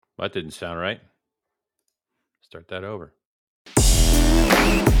That didn't sound right. Start that over.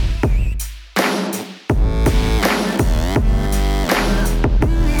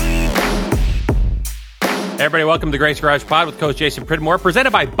 Hey everybody, welcome to the Grace Garage Pod with Coach Jason Pridmore, presented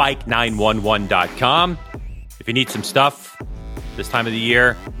by Bike911.com. If you need some stuff this time of the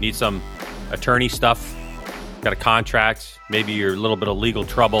year, need some attorney stuff, got a contract, maybe you're a little bit of legal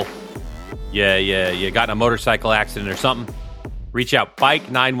trouble, you got in a motorcycle accident or something, reach out,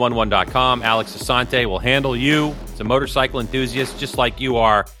 Bike911.com. Alex Asante will handle you. He's a motorcycle enthusiast just like you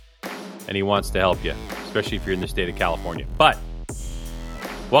are, and he wants to help you, especially if you're in the state of California. But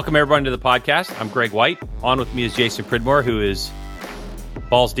welcome, everyone, to the podcast. I'm Greg White. On with me is Jason Pridmore, who is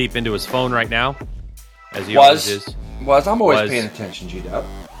balls deep into his phone right now, as he always is. I'm always paying attention, G-Dub.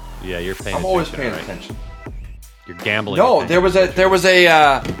 Yeah, you're paying attention. I'm always paying attention. You're gambling. No, there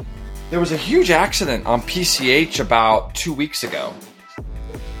was a huge accident on PCH about 2 weeks ago.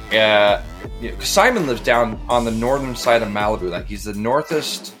 Simon lives down on the northern side of Malibu. Like, he's the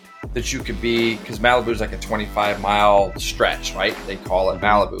northest that you could be, because Malibu's like a 25-mile stretch, right? They call it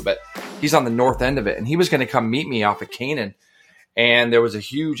Malibu, but he's on the north end of it, and he was going to come meet me off of Canaan, and there was a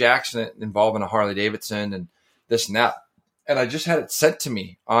huge accident involving a Harley Davidson and this and that, and I just had it sent to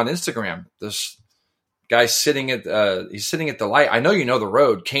me on Instagram. This guy's sitting at the light. I know you know the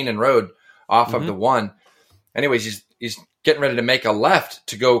road, Canaan Road, off of the one. Anyways, he's getting ready to make a left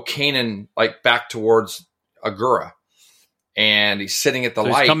to go Canaan, like back towards Agoura. And he's sitting at the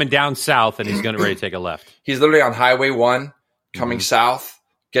light. He's coming down south, and he's going to ready to take a left. He's literally on Highway 1, coming south,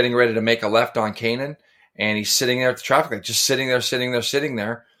 getting ready to make a left on Canaan. And he's sitting there at the traffic light, just sitting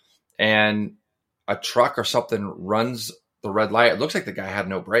there. And a truck or something runs the red light. It looks like the guy had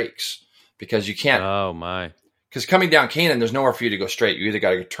no brakes, because you can't. Oh, my. Because coming down Canaan, there's nowhere for you to go straight. You either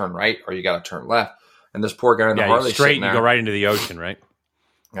got to turn right or you got to turn left. And this poor guy in the Harley straight, sitting there. you go right into the ocean, right?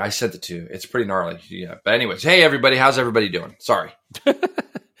 I sent it to you. It's pretty gnarly. Yeah. But anyways, hey everybody, how's everybody doing? Sorry.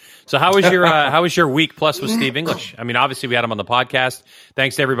 So how was your week plus with Steve English? I mean, obviously we had him on the podcast.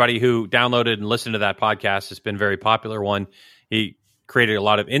 Thanks to everybody who downloaded and listened to that podcast. It's been a very popular one. He created a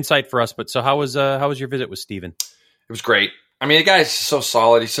lot of insight for us. But so how was your visit with Steven? It was great. I mean, the guy's so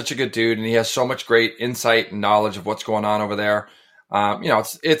solid. He's such a good dude, and he has so much great insight and knowledge of what's going on over there.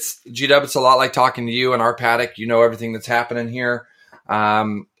 It's G-Dub. It's a lot like talking to you in our paddock. You know everything that's happening here.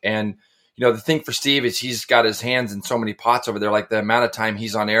 And the thing for Steve is he's got his hands in so many pots over there. Like, the amount of time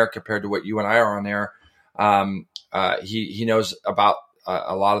he's on air compared to what you and I are on air, he knows about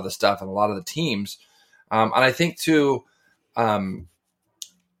a lot of the stuff and a lot of the teams. And I think too,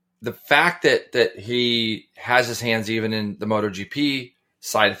 the fact that he has his hands even in the MotoGP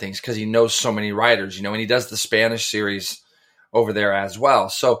side of things, because he knows so many riders, and he does the Spanish series over there as well.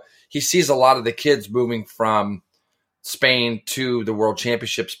 So he sees a lot of the kids moving from Spain to the World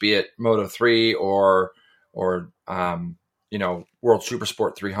Championships, be it Moto3 or World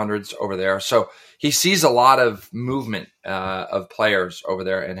Supersport 300s over there. So he sees a lot of movement of players over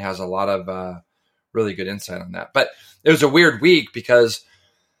there and has a lot of really good insight on that. But it was a weird week because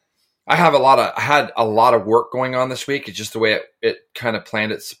I had a lot of work going on this week. It's just the way it kind of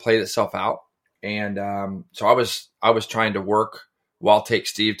played itself out. And so I was trying to work while take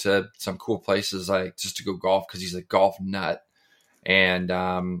Steve to some cool places, like just to go golf, because he's a golf nut. And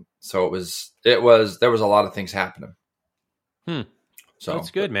so there was a lot of things happening. So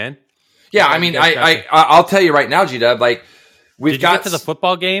that's good, man. Yeah, I mean, I'll tell you right now, G-Dub, like Did you get to the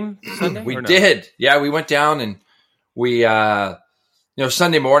football game Sunday? We did. Yeah, we went down and we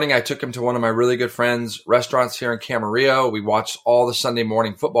Sunday morning I took him to one of my really good friends' restaurants here in Camarillo. We watched all the Sunday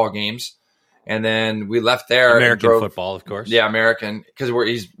morning football games. And then we left there. American football, of course. Yeah, American, because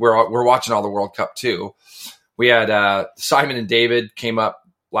we're watching all the World Cup too. We had Simon and David came up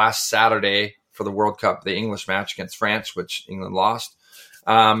last Saturday for the World Cup, the English match against France, which England lost.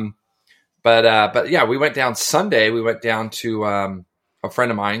 But yeah, we went down Sunday. We went down to a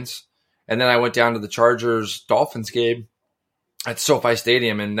friend of mine's, and then I went down to the Chargers Dolphins game at SoFi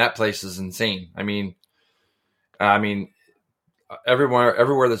Stadium, and that place is insane. I mean.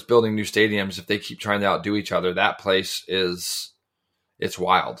 Everywhere that's building new stadiums, if they keep trying to outdo each other, that place it's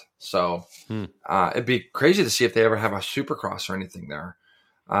wild. So it'd be crazy to see if they ever have a Supercross or anything there.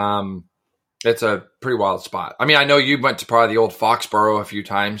 It's a pretty wild spot. I mean, I know you went to probably the old Foxborough a few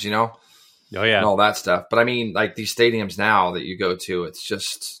times, Oh yeah, and all that stuff. But I mean, like these stadiums now that you go to, it's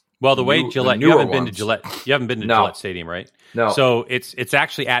just the way Gillette. You haven't been to Gillette. You haven't been to Gillette Stadium, right? No. So it's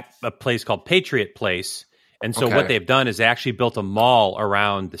actually at a place called Patriot Place. And so what they've done is they actually built a mall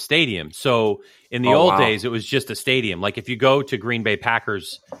around the stadium. So in the old days, it was just a stadium. Like if you go to Green Bay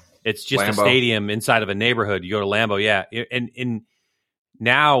Packers, it's just a stadium inside of a neighborhood. You go to Lambeau, yeah. And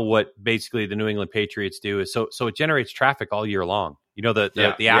now what basically the New England Patriots do is so it generates traffic all year long. You know,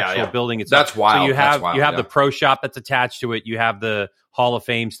 the actual building itself. That's wild. So you have wild, the pro shop that's attached to it. You have the Hall of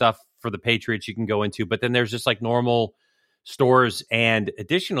Fame stuff for the Patriots you can go into, but then there's just like normal stores. And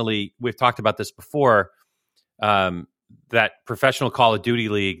additionally, we've talked about this before, that professional Call of Duty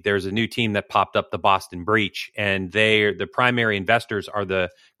league, there's a new team that popped up, the Boston Breach, and the primary investors are the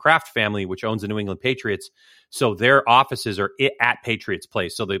Kraft family, which owns the New England Patriots. So their offices are at Patriots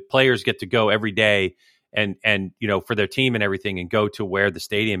Place. So the players get to go every day and you know, for their team and everything, and go to where the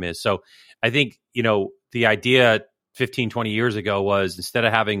stadium is. So I think, you know, the idea 15, 20 years ago was, instead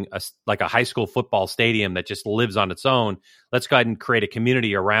of having a high school football stadium that just lives on its own, let's go ahead and create a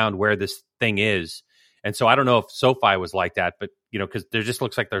community around where this thing is. And so I don't know if SoFi was like that, but, you know, because there just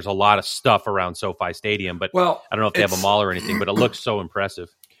looks like there's a lot of stuff around SoFi Stadium, but I don't know if they have a mall or anything, but it looks so impressive.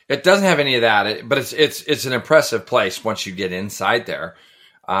 It doesn't have any of that, but it's an impressive place once you get inside there.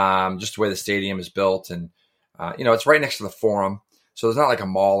 Just the way the stadium is built, and you know, it's right next to the Forum, so there's not like a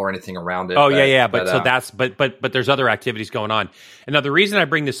mall or anything around it. But there's other activities going on. And now the reason I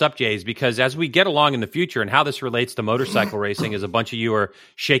bring this up, Jay, is because as we get along in the future, and how this relates to motorcycle racing, is a bunch of you are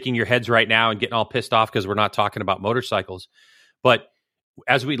shaking your heads right now and getting all pissed off because we're not talking about motorcycles. But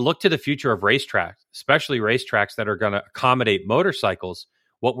as we look to the future of racetracks, especially racetracks that are going to accommodate motorcycles,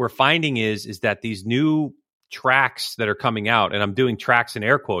 what we're finding is that these new tracks that are coming out, and I'm doing tracks in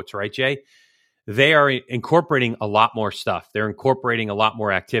air quotes, right, Jay? They are incorporating a lot more stuff. They're incorporating a lot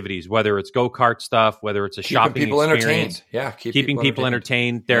more activities, whether it's go-kart stuff, whether it's shopping people experience. Entertained. Yeah, keeping people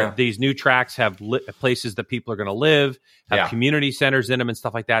entertained. These new tracks have places that people are going to live, have community centers in them and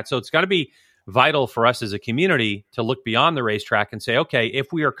stuff like that. So it's got to be vital for us as a community to look beyond the racetrack and say, okay,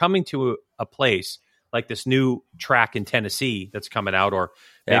 if we are coming to a place like this new track in Tennessee that's coming out, or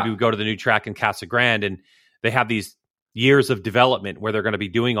maybe we go to the new track in Casa Grande, and they have these years of development where they're going to be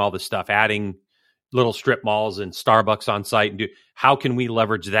doing all this stuff, adding little strip malls and Starbucks on site, and how can we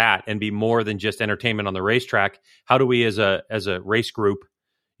leverage that and be more than just entertainment on the racetrack? How do we as a race group,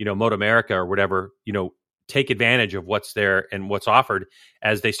 you know, Moto America or whatever, you know, take advantage of what's there and what's offered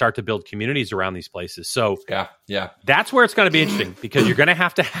as they start to build communities around these places? So that's where it's going to be interesting, because you're going to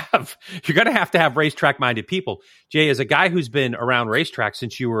have to have racetrack minded people. Jay, as a guy who's been around racetracks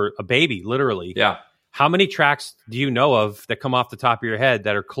since you were a baby, literally, how many tracks do you know of that come off the top of your head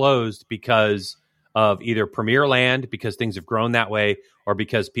that are closed because of either Premier Land, because things have grown that way, or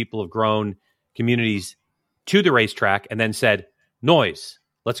because people have grown communities to the racetrack and then said, noise,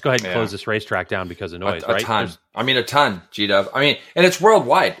 let's go ahead and close this racetrack down because of noise, right? A ton, G-Dub. I mean, and it's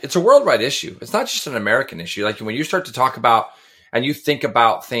worldwide. It's a worldwide issue. It's not just an American issue. Like when you start to talk about and you think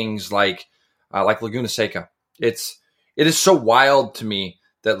about things like Laguna Seca, it is so wild to me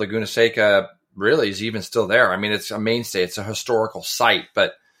that Laguna Seca really is even still there. I mean, it's a mainstay. It's a historical site,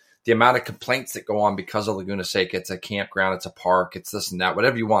 but the amount of complaints that go on because of Laguna Seca, it's a campground, it's a park, it's this and that,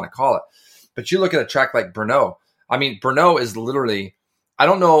 whatever you want to call it. But you look at a track like Brno. I mean, Brno is literally, I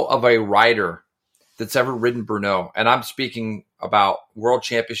don't know of a rider that's ever ridden Brno. And I'm speaking about world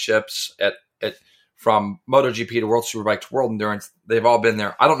championships from MotoGP to World Superbike to World Endurance. They've all been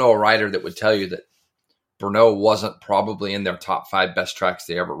there. I don't know a rider that would tell you that Brno wasn't probably in their top 5 best tracks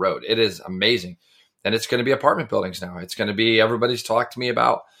they ever rode. It is amazing. And it's going to be apartment buildings now. It's going to be, everybody's talked to me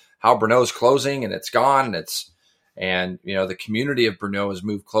about how Brno is closing and it's gone, and you know, the community of Brno has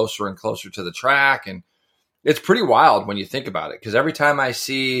moved closer and closer to the track, and it's pretty wild when you think about it. Because every time I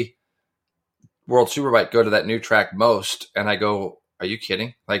see World Superbike go to that new track most, and I go, "Are you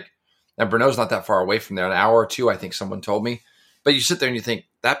kidding?" Like, and Brno's not that far away from there, an hour or two, I think someone told me. But you sit there and you think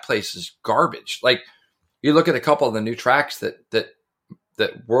that place is garbage. Like, you look at a couple of the new tracks that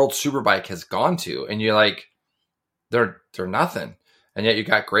World Superbike has gone to, and you're like, they're nothing. And yet you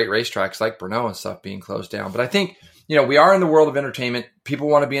got great racetracks like Brno and stuff being closed down. But I think, you know, we are in the world of entertainment. People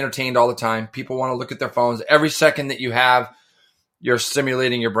want to be entertained all the time. People want to look at their phones. Every second that you have, you're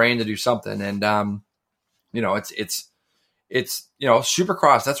stimulating your brain to do something. And, you know, it's you know,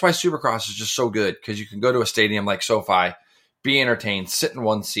 Supercross. That's why Supercross is just so good, because you can go to a stadium like SoFi, be entertained, sit in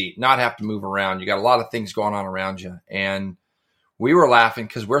one seat, not have to move around. You got a lot of things going on around you. And we were laughing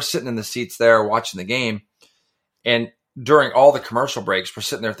because we're sitting in the seats there watching the game. And during all the commercial breaks, we're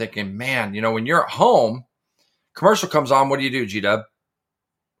sitting there thinking, man, you know, when you're at home, commercial comes on, what do you do, G-Dub?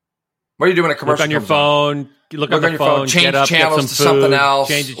 What are you doing when a commercial comes on? Look on your phone, change get up, channels get some to food, something else,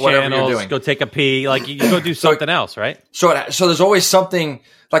 change the whatever channels, you're doing. go take a pee. Like, you go do something else, right? So there's always something,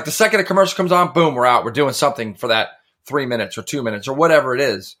 like the second a commercial comes on, boom, we're out. We're doing something for that 3 minutes or 2 minutes or whatever it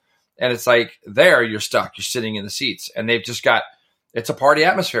is. And it's like, there you're stuck. You're sitting in the seats. And they've just got, it's a party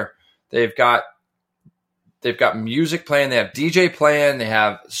atmosphere. They've got they've got music playing, they have DJ playing, they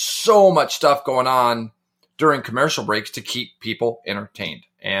have so much stuff going on during commercial breaks to keep people entertained.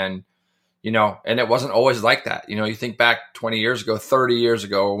 And, and it wasn't always like that. You think back 20 years ago, 30 years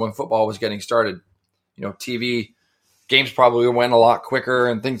ago, when football was getting started, TV games probably went a lot quicker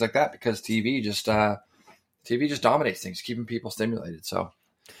and things like that because TV just dominates things, keeping people stimulated. So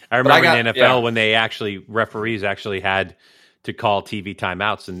I remember in the NFL when referees actually had to call TV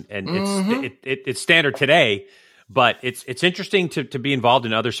timeouts, and it's standard today. But it's interesting to be involved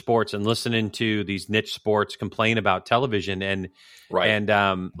in other sports and listening to these niche sports complain about television and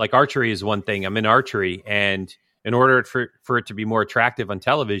like archery is one thing. I'm in archery, and in order for it to be more attractive on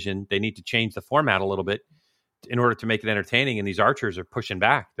television, they need to change the format a little bit in order to make it entertaining. And these archers are pushing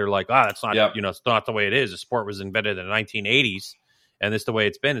back. They're like, that's not it's not the way it is. The sport was invented in the 1980s, and this is the way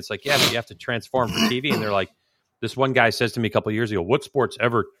it's been. It's like, but you have to transform for TV. And they're like, this one guy says to me a couple of years ago, what sports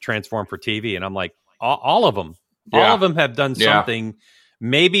ever transform for TV? And I'm like, all of them. Yeah. All of them have done something.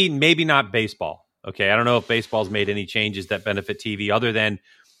 Maybe not baseball. Okay, I don't know if baseball's made any changes that benefit TV other than,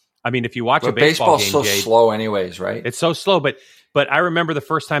 if you watch a baseball game, baseball's so slow anyways, right? It's so slow. But I remember the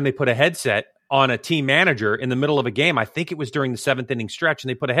first time they put a headset on a team manager in the middle of a game. I think it was during the 7th inning stretch, and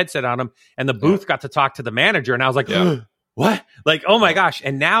they put a headset on him, and the booth got to talk to the manager. And I was like, what? Like, oh my gosh.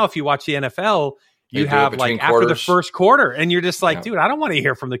 And now if you watch the NFL, you have like after the first quarter, and you're just like, dude, I don't want to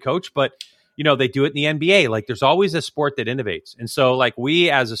hear from the coach, but they do it in the NBA. Like there's always a sport that innovates. And so like we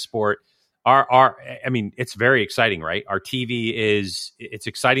as a sport it's very exciting, right? Our TV it's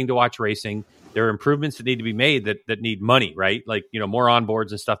exciting to watch racing. There are improvements that need to be made that need money, right? Like, more onboards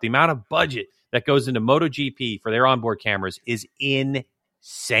and stuff. The amount of budget that goes into MotoGP for their onboard cameras is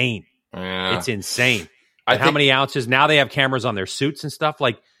insane. Yeah. It's insane. How many ounces? Now they have cameras on their suits and stuff.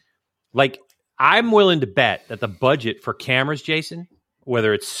 Like I'm willing to bet that the budget for cameras, Jason,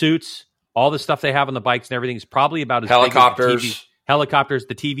 whether it's suits, all the stuff they have on the bikes and everything, is probably about as helicopters, big as helicopters,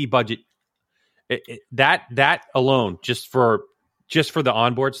 the TV budget. That alone, just for the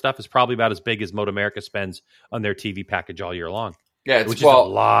onboard stuff, is probably about as big as Moto America spends on their TV package all year long. Yeah, which is a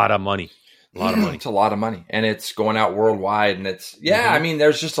lot of money. It's a lot of money, and it's going out worldwide, and it's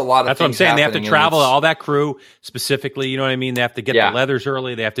there's just a lot of. That's what I'm saying. They have to travel all that crew specifically. You know what I mean? They have to get the leathers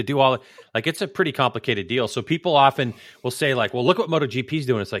early. They have to do all. Like it's a pretty complicated deal. So people often will say like, "Well, look what MotoGP is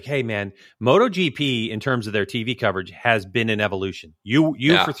doing." It's like, hey man, MotoGP in terms of their TV coverage has been an evolution. You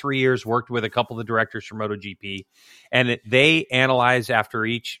for 3 years worked with a couple of the directors for MotoGP, and they analyze after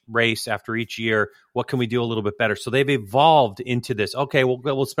each race, after each year, what can we do a little bit better? So they've evolved into this. Okay,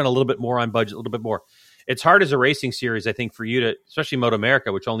 we'll spend a little bit more on budget, a little bit more. It's hard as a racing series, I think, for you to, especially Moto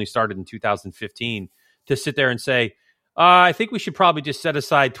America, which only started in 2015, to sit there and say, I think we should probably just set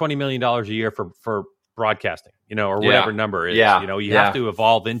aside $20 million a year for broadcasting, or whatever number is. You have to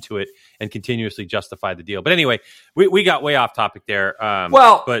evolve into it and continuously justify the deal. But anyway, we got way off topic there.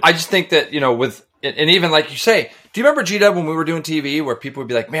 But I just think that, and even like you say, do you remember GW when we were doing TV where people would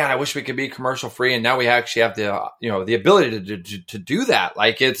be like, man, I wish we could be commercial free. And now we actually have the, the ability to do that.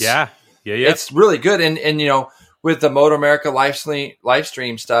 Like it's, it's really good. And with the Moto America live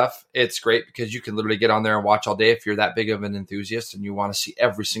stream stuff, it's great because you can literally get on there and watch all day if you're that big of an enthusiast and you want to see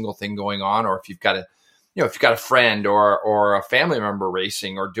every single thing going on, or if you've got a friend or a family member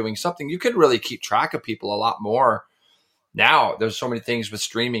racing or doing something, you can really keep track of people a lot more. Now there's so many things with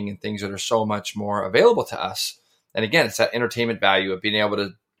streaming and things that are so much more available to us. And again, it's that entertainment value of being able to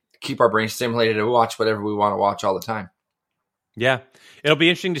keep our brains stimulated and watch whatever we want to watch all the time. Yeah. It'll be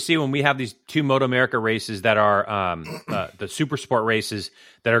interesting to see when we have these two Moto America races that are the super sport races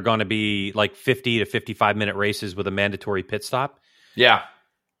that are going to be like 50 to 55 minute races with a mandatory pit stop. Yeah.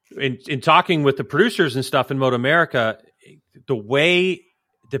 In talking with the producers and stuff in Moto America, the way,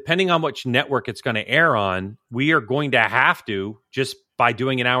 depending on which network it's going to air on, we are going to have to, just by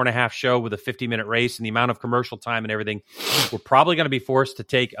doing an hour and a half show with a 50-minute race and the amount of commercial time and everything, we're probably going to be forced to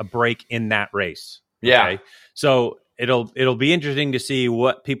take a break in that race. Yeah. Okay? So it'll be interesting to see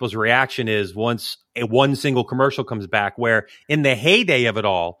what people's reaction is once one single commercial comes back, where in the heyday of it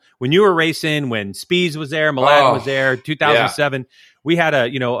all, when you were racing, when Spies was there, Milan was there, 2007, we had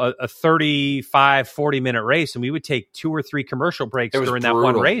a 35, 40-minute race, and we would take 2 or 3 commercial breaks during that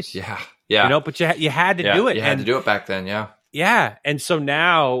one race. Yeah. Yeah. But you had to do it. You had to do it back then. Yeah. Yeah. And so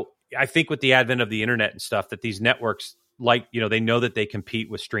now I think with the advent of the internet and stuff, that these networks, they know that they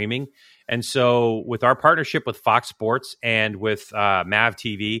compete with streaming. And so with our partnership with Fox Sports and with MAV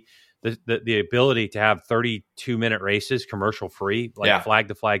TV, the ability to have 32-minute races commercial free, flag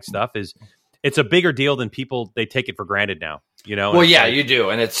to flag stuff, it's a bigger deal than people, they take it for granted now, Well, yeah, you do.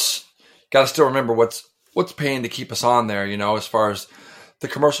 And it's got to still remember what's paying to keep us on there, as far as the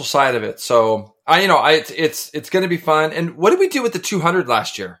commercial side of it. So It's going to be fun. And what did we do with the 200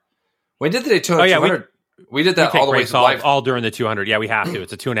 last year? When did the Daytona 200? We did that all the way to live. All during the 200. Yeah, we have to.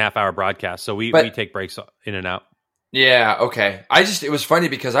 It's a 2.5 hour broadcast, so we take breaks in and out. Yeah, okay. It was funny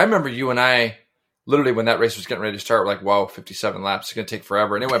because I remember you and I, literally when that race was getting ready to start, we're like, whoa, 57 laps, it's going to take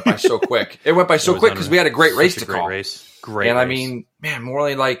forever. And it went by so quick. It went by so quick because we had a great race to call. Great and race. I mean, man, we're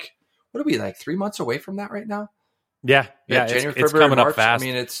only like, what are we, like 3 months away from that right now? Yeah. January, it's February, coming March. up fast. I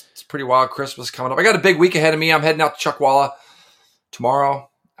mean, it's pretty wild. Christmas coming up. I got a big week ahead of me. I'm heading out to Chuckwalla tomorrow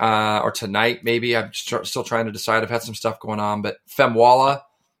or tonight, maybe. I'm still trying to decide. I've had some stuff going on, but Femwalla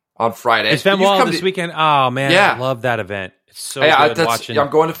on Friday. Is Femwalla this weekend? Oh, man. Yeah. I love that event. It's so good watching. I'm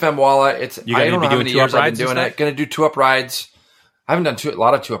going to Femwalla. I don't know how many years I've been doing it. Going to do 2-up rides. I haven't done a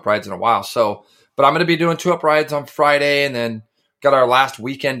lot of 2-up rides in a while. But I'm going to be doing 2-up rides on Friday, and then got our last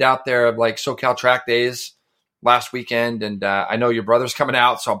weekend out there of like SoCal Track Days last weekend. And I know your brother's coming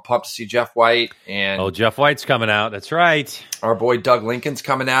out, so I'm pumped to see Jeff White. And Jeff White's coming out. That's right. Our boy Doug Lincoln's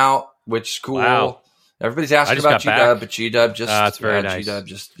coming out, which is cool. Wow. Everybody's asking about G-Dub, but G-Dub just that's very nice. G-Dub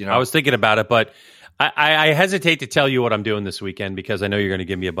just, I was thinking about it, but I hesitate to tell you what I'm doing this weekend because I know you're going to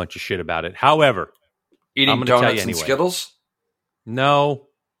give me a bunch of shit about it. However, eating donuts and Skittles? No.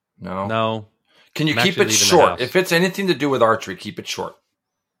 Can you keep it short? If it's anything to do with archery, keep it short.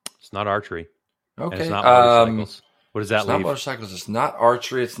 It's not archery. Okay. And it's not motorcycles. What does that leave? It's not motorcycles. It's not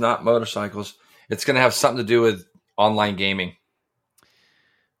archery. It's not motorcycles. It's going to have something to do with online gaming.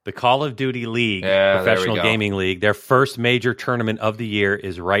 The Call of Duty League, Professional Gaming League, their first major tournament of the year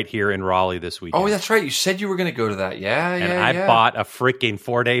is right here in Raleigh this weekend. Oh, that's right. You said you were going to go to that. I bought a freaking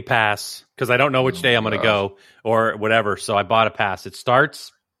 4-day pass because I don't know which day I'm going to go or whatever. So I bought a pass. It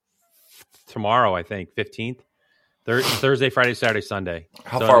starts tomorrow, I think, 15th. Thursday, Friday, Saturday, Sunday.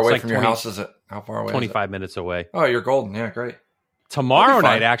 How far away from your house is it? How far away? 25 minutes away. Oh, you're golden. Yeah, great. Tomorrow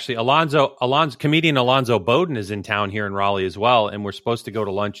night, actually, comedian Alonzo Bowden is in town here in Raleigh as well, and we're supposed to go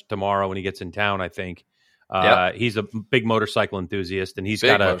to lunch tomorrow when he gets in town, I think. He's a big motorcycle enthusiast, and he's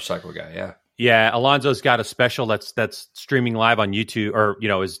got a motorcycle guy, yeah. Yeah, Alonzo's got a special that's streaming live on YouTube, or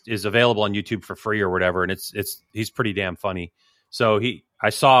is available on YouTube for free or whatever, and he's pretty damn funny. So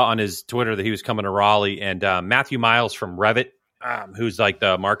I saw on his Twitter that he was coming to Raleigh, and Matthew Miles from Revit, who's like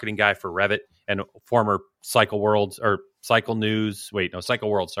the marketing guy for Revit and former Cycle World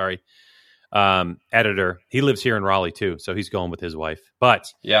editor. He lives here in Raleigh too, so he's going with his wife.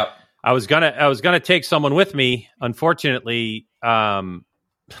 But I was gonna take someone with me. Unfortunately, by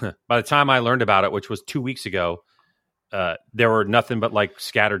the time I learned about it, which was 2 weeks ago, there were nothing but like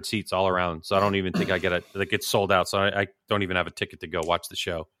scattered seats all around. So I don't even think I get it. Like it's sold out. So I don't even have a ticket to go watch the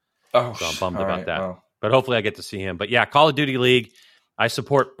show. So I'm bummed about that. Wow. But hopefully I get to see him. But yeah, Call of Duty League. I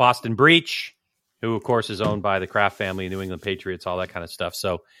support Boston Breach, who of course is owned by the Kraft family, New England Patriots, all that kind of stuff.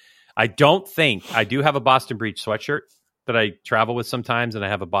 So I do have a Boston Breach sweatshirt that I travel with sometimes, and I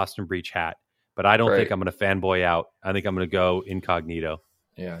have a Boston Breach hat. But I don't think I'm going to fanboy out. I think I'm going to go incognito.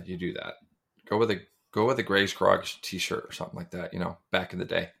 Yeah, you do that. Go with a Gray's Garage t-shirt or something like that, back in the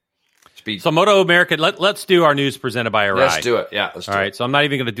day. Speed. So Moto America, let's do our news presented by Arai. Let's do it. Yeah, let's do it. All right, so I'm not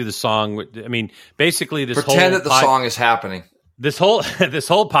even going to do the song. I mean, basically Pretend that the song is happening. This whole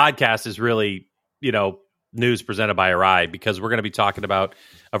podcast is really, news presented by Arai, because we're going to be talking about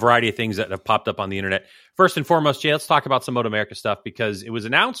a variety of things that have popped up on the internet. First and foremost, Jay, let's talk about some Moto America stuff, because it was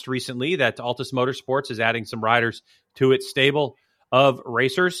announced recently that Altus Motorsports is adding some riders to its stable of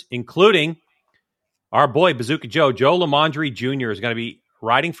racers, including our boy Bazooka Joe Lamondre Jr. is going to be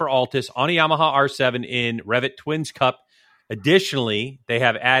riding for Altus on a Yamaha R7 in Revit Twins Cup. Additionally, they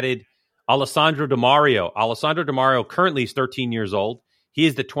have added Alessandro Di Mario. Alessandro Di Mario currently is 13 years old. He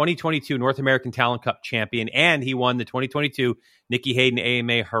is the 2022 North American Talent Cup champion, and he won the 2022 Nicky Hayden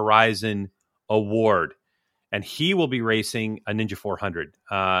AMA Horizon Award. And he will be racing a Ninja 400.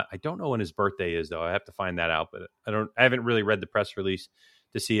 I don't know when his birthday is, though. I have to find that out, but I haven't really read the press release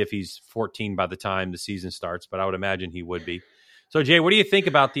to see if he's 14 by the time the season starts, but I would imagine he would be. So, Jay, what do you think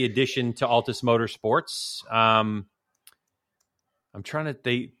about the addition to Altus Motorsports? I'm trying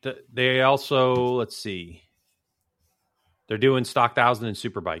to. They also, let's see. They're doing Stock 1000 and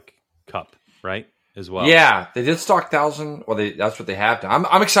Superbike Cup, right? As well. Yeah, they did Stock 1000. Well, that's what they have done.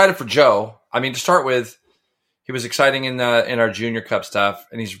 I'm excited for Joe. I mean, to start with, he was exciting in our Junior Cup stuff,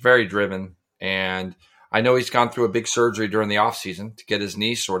 and he's very driven. And I know he's gone through a big surgery during the off season to get his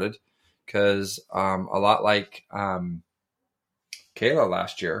knee sorted, because a lot like Kayla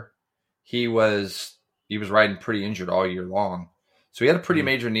last year, he was riding pretty injured all year long. So he had a pretty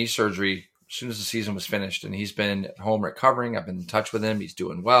major knee surgery as soon as the season was finished, and he's been at home recovering. I've been in touch with him. He's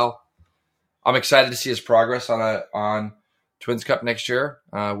doing well. I'm excited to see his progress on Twins Cup next year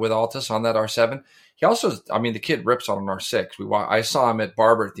with Altus on that R7. He also, I mean, the kid rips on an R6. I saw him at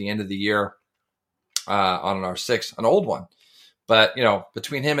Barber at the end of the year on an R6, an old one. But,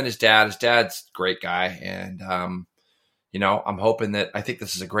 between him and his dad's a great guy. And, I'm hoping that I think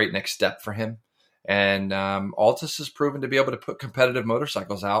this is a great next step for him. And Altus has proven to be able to put competitive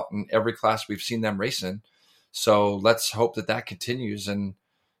motorcycles out in every class we've seen them race in. So let's hope that continues. And,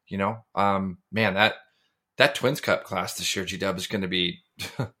 man, that Twins Cup class this year, GW, is going to be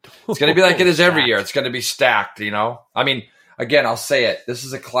it's going to be like it is every year. It's going to be stacked, I mean, again, I'll say it. This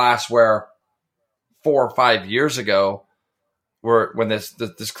is a class where 4 or 5 years ago, when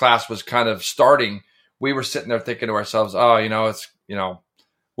this class was kind of starting, we were sitting there thinking to ourselves, where's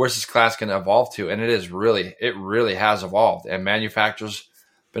this class going to evolve to? And it really has evolved. And manufacturers,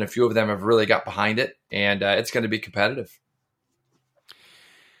 been a few of them have really got behind it, and it's going to be competitive.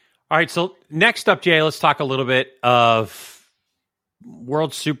 All right, so next up, Jay, let's talk a little bit of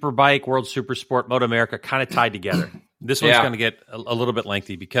World Superbike, World Supersport, Moto America kind of tied together. This one's going to get a little bit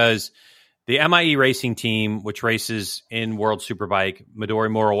lengthy because the MIE racing team, which races in World Superbike, Midori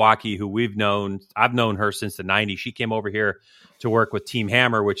Moriwaki, who I've known her since the 90s. She came over here to work with Team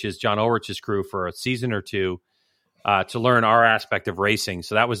Hammer, which is John Ulrich's crew, for a season or two to learn our aspect of racing.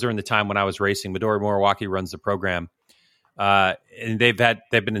 So that was during the time when I was racing. Midori Moriwaki runs the program. And they've been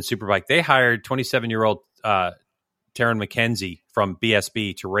in Superbike. They hired 27-year-old Taryn McKenzie from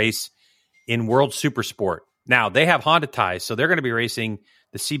BSB to race in World Supersport. Now, they have Honda ties, so they're going to be racing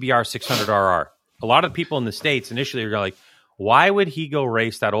the CBR 600RR. A lot of people in the States initially are like, why would he go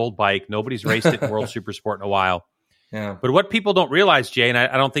race that old bike? Nobody's raced it in World Supersport in a while. Yeah. But what people don't realize, Jay, and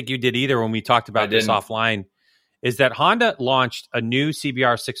I don't think you did either when we talked about this offline, is that Honda launched a new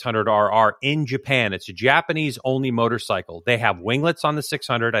CBR 600RR in Japan. It's a Japanese-only motorcycle. They have winglets on the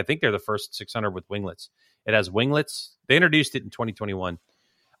 600. I think they're the first 600 with winglets. It has winglets. They introduced it in 2021.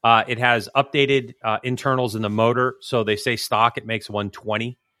 It has updated internals in the motor. So they say stock, it makes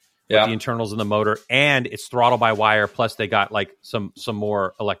 120 with the internals in the motor. And it's throttle by wire, plus they got like some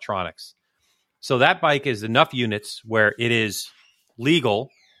more electronics. So that bike is enough units where it is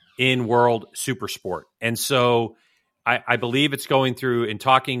legal in World Supersport. And so I believe it's going through, in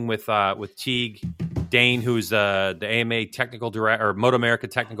talking with Teague Dane, who's the AMA technical director, or Moto America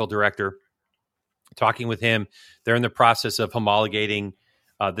technical director, talking with him. They're in the process of homologating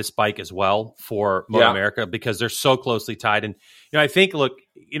this bike as well for Moto America, because they're so closely tied. And, I think, look,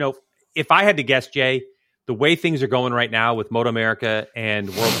 if I had to guess, Jay, the way things are going right now with Moto America and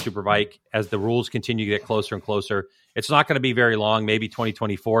World Superbike, as the rules continue to get closer and closer, it's not going to be very long, maybe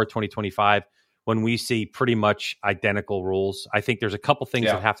 2024, 2025, when we see pretty much identical rules. I think there's a couple things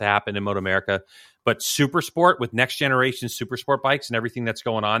that have to happen in Moto America, but Supersport, with next generation Supersport bikes and everything that's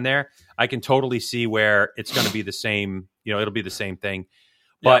going on there, I can totally see where it's going to be the same, it'll be the same thing.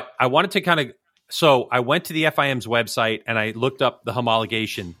 But I wanted to so I went to the FIM's website and I looked up the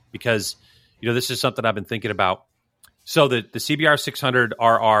homologation, because this is something I've been thinking about. So the CBR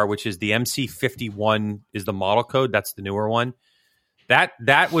 600RR, which is the MC51, is the model code. That's the newer one.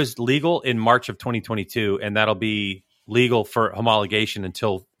 That was legal in March of 2022, and that'll be legal for homologation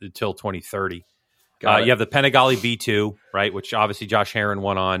until 2030. You have the Panigale V2, right, which obviously Josh Herron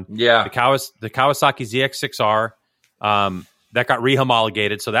won on. Yeah. The Kawasaki ZX6R, that got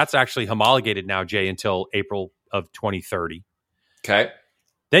rehomologated. So that's actually homologated now, Jay, until April of 2030. Okay.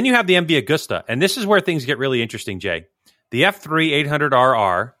 Then you have the MV Agusta, and this is where things get really interesting, Jay. The F3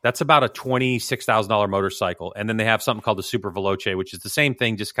 800RR, that's about a $26,000 motorcycle. And then they have something called the Super Veloce, which is the same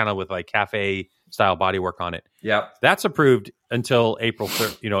thing, just kind of with like cafe-style bodywork on it. Yeah. That's approved until April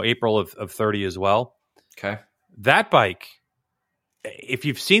of 30 as well. Okay. That bike, if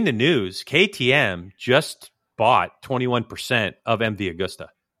you've seen the news, KTM just bought 21% of MV Agusta.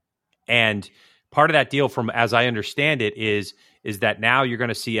 And part of that deal, from as I understand it, is that now you're going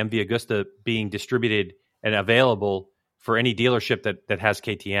to see MV Agusta being distributed and available for any dealership that has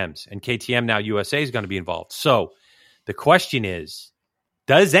KTMs. And KTM now USA is going to be involved. So the question is,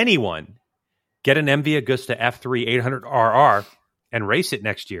 does anyone get an MV Agusta F3 800RR and race it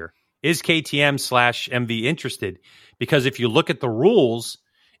next year? Is KTM/MV interested? Because if you look at the rules,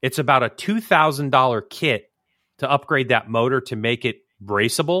 it's about a $2,000 kit to upgrade that motor to make it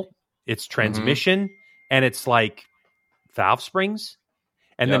braceable. It's transmission, and it's like valve springs.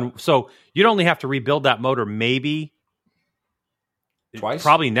 And then, so you'd only have to rebuild that motor maybe twice,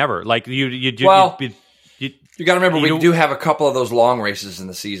 probably never. Like you got to remember, we do have a couple of those long races in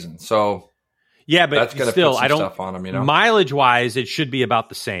the season. So Yeah, but that's going to still, put some stuff on them, you know? Mileage-wise, it should be about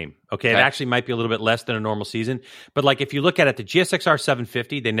the same. Okay, it Okay. actually might be a little bit less than a normal season. But like if you look at it, the GSXR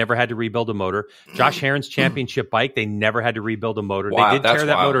 750, they never had to rebuild a motor. Josh Herron's championship bike, they never had to rebuild a motor. Wow, they did that's tear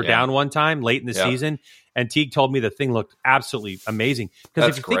that wild, motor yeah. down one time late in the season, and Teague told me the thing looked absolutely amazing.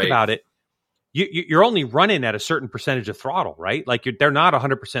 Because if you think about it, you're only running at a certain percentage of throttle, right? Like they're not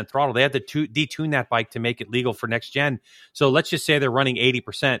 100% throttle. They had to detune that bike to make it legal for next gen. So let's just say they're running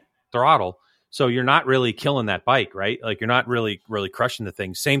 80% throttle. So you're not really killing that bike, right? Like you're not really crushing the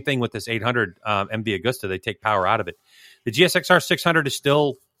thing. Same thing with this 800 MV Agusta. They take power out of it. The GSXR 600 is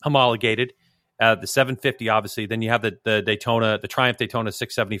still homologated. The 750, obviously. Then you have the Daytona, the Triumph Daytona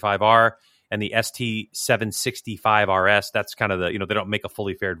 675R and the ST 765 RS. That's kind of the, they don't make a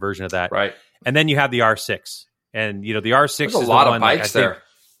fully faired version of that. Right. And then you have the R6. And, the R6 There's is a lot the of one, bikes there.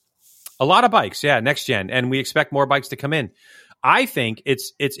 A lot of bikes, yeah, next gen. And we expect more bikes to come in. I think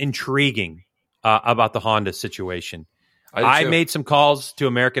it's intriguing about the Honda situation. I made some calls to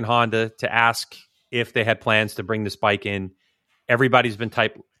American Honda to ask if they had plans to bring this bike in. Everybody's been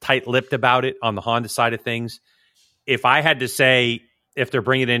tight-lipped about it on the Honda side of things. If I had to say if they're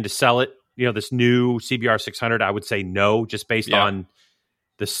bringing it in to sell it, this new CBR 600, I would say no, just based on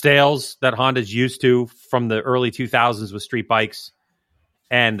the sales that Honda's used to from the early 2000s with street bikes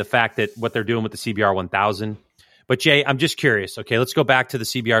and the fact that what they're doing with the CBR 1000. But Jay, I'm just curious. Okay, let's go back to the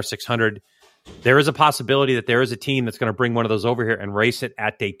CBR 600. There is a possibility that there is a team that's going to bring one of those over here and race it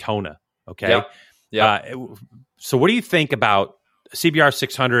at Daytona. Okay. Yeah. So what do you think about CBR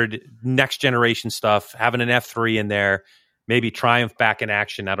 600, next generation stuff, having an F3 in there, maybe Triumph back in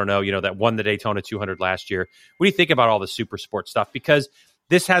action? I don't know, that won the Daytona 200 last year. What do you think about all the super sport stuff? Because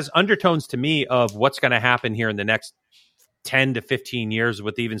this has undertones to me of what's going to happen here in the next 10 to 15 years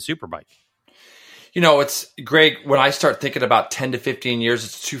with even Superbike. It's Greg, when I start thinking about 10 to 15 years,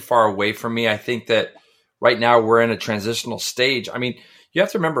 it's too far away from me. I think that right now we're in a transitional stage. I mean, you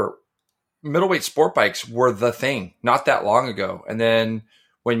have to remember, middleweight sport bikes were the thing not that long ago. And then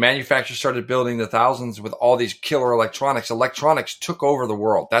when manufacturers started building the thousands with all these killer electronics took over the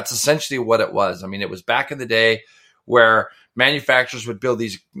world. That's essentially what it was. I mean, it was back in the day where manufacturers would build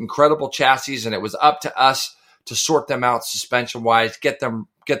these incredible chassis and it was up to us to sort them out suspension-wise, get them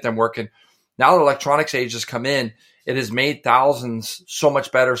working. Now that electronics age has come in, it has made thousands so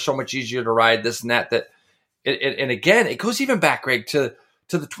much better, so much easier to ride, this and that. And again, it goes even back, Greg, to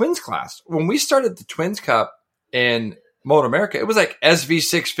the Twins class. When we started the Twins Cup in Moto America, it was like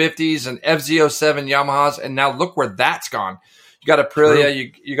SV650s and FZ07 Yamahas, and now look where that's gone. You got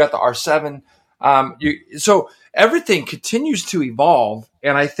Aprilia, you got the R7. So everything continues to evolve,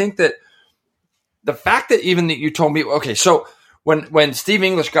 and I think that the fact that even that you told me, okay, so when Steve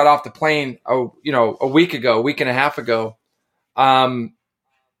English got off the plane, a week and a half ago, and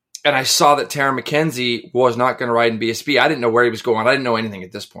I saw that Taron McKenzie was not going to ride in BSB, I didn't know where he was going. I didn't know anything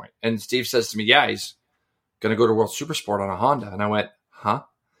at this point. And Steve says to me, yeah, he's going to go to World Supersport on a Honda. And I went, huh?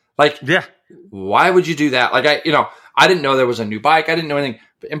 Why would you do that? I didn't know there was a new bike. I didn't know anything.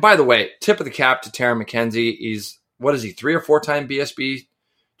 And by the way, tip of the cap to Taron McKenzie. He's, 3 or 4 time BSB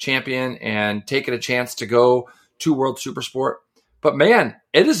champion and taking a chance to go to World Supersport. But man,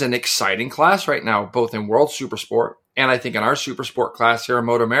 it is an exciting class right now, both in World Supersport and I think in our Supersport class here in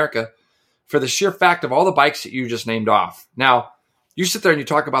Moto America, for the sheer fact of all the bikes that you just named off. Now, you sit there and you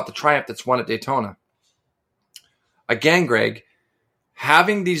talk about the Triumph that's won at Daytona. Again, Greg,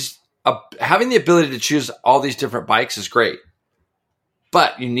 having the ability to choose all these different bikes is great,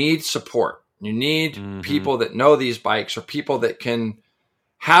 but you need support. You need people that know these bikes or people that can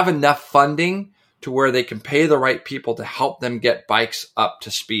have enough funding to where they can pay the right people to help them get bikes up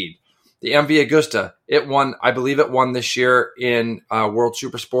to speed. The MV Agusta, I believe it won this year in World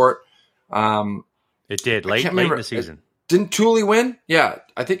Supersport. It did late in the season. Didn't Tooley win? Yeah,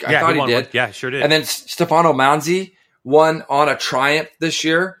 I thought he did. Yeah, sure did. And then Stefano Manzi won on a Triumph this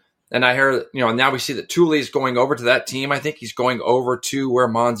year. And I heard, now we see that Tooley is going over to that team. I think he's going over to where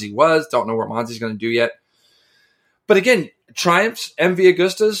Manzi was. Don't know what Manzi's going to do yet. But again, Triumphs, MV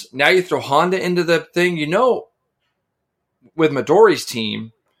Agustas, now you throw Honda into the thing. With Midori's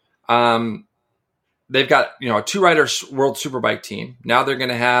team, they've got, a 2-rider World Superbike team. Now they're going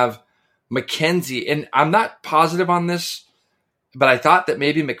to have McKenzie. And I'm not positive on this, but I thought that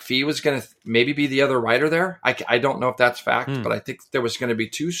maybe McPhee was going to maybe be the other rider there. I don't know if that's fact, but I think there was going to be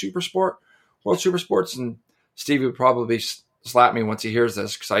 2 World Supersports, and Steve would probably slap me once he hears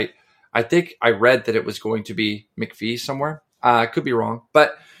this because I think I read that it was going to be McPhee somewhere. I could be wrong.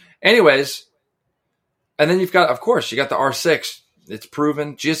 But anyways, and then you've got the R6. It's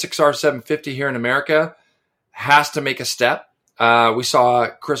proven. GSXR 750 here in America has to make a step. We saw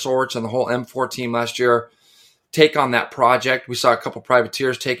Chris Orch and the whole M4 team last year take on that project. We saw a couple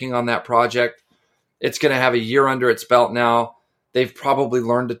privateers taking on that project. It's going to have a year under its belt now. They've probably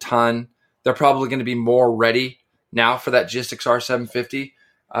learned a ton. They're probably going to be more ready now for that GSX-R 750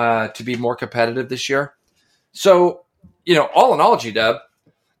 to be more competitive this year. So, all in all, G-Dub,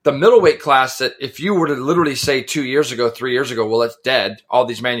 the middleweight class that if you were to literally say 2 years ago, 3 years ago, well, it's dead. All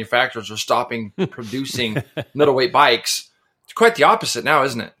these manufacturers are stopping producing middleweight bikes. It's quite the opposite now,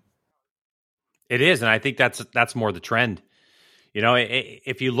 isn't it? It is, and I think that's more the trend.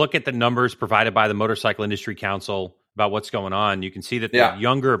 If you look at the numbers provided by the Motorcycle Industry Council about what's going on, you can see that the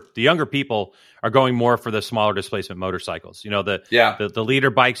younger people are going more for the smaller displacement motorcycles. The leader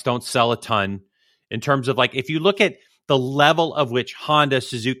bikes don't sell a ton in terms of, like, if you look at the level of which Honda,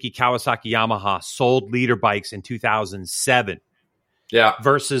 Suzuki, Kawasaki, Yamaha sold leader bikes in 2007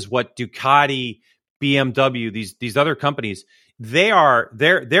 versus what Ducati, BMW, these other companies,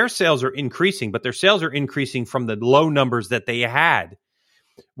 their sales are increasing, but their sales are increasing from the low numbers that they had.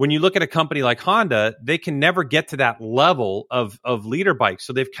 When you look at a company like Honda, they can never get to that level of leader bikes.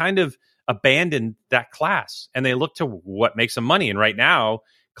 So they've kind of abandoned that class and they look to what makes them money. And right now,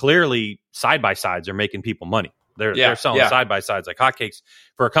 clearly side-by-sides are making people money. They're selling side-by-sides like hotcakes.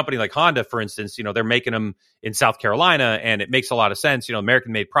 For a company like Honda, for instance, they're making them in South Carolina and it makes a lot of sense,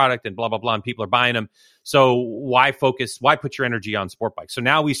 American-made product and blah, blah, blah, and people are buying them. So why put your energy on sport bikes? So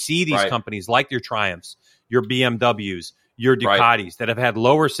now we see these companies like your Triumphs, your BMWs, your Ducatis that have had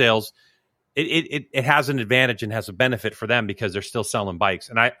lower sales. It has an advantage and has a benefit for them because they're still selling bikes.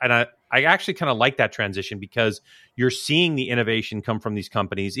 And I actually kind of like that transition because you're seeing the innovation come from these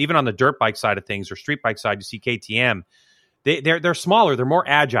companies. Even on the dirt bike side of things or street bike side, you see KTM. They're smaller, they're more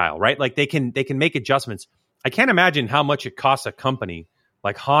agile, right? Like they can make adjustments. I can't imagine how much it costs a company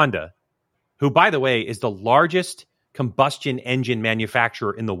like Honda, who, by the way, is the largest combustion engine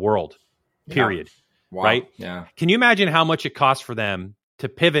manufacturer in the world, period. Yeah. Wow. Right? Yeah. Can you imagine how much it costs for them to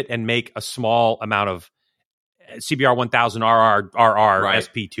pivot and make a small amount of CBR 1000 RR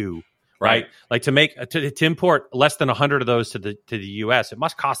SP2, right? Like to import less than 100 of those to the US, it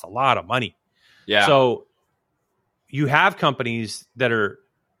must cost a lot of money. Yeah. So you have companies that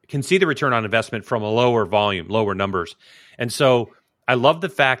can see the return on investment from a lower volume, lower numbers. And so I love the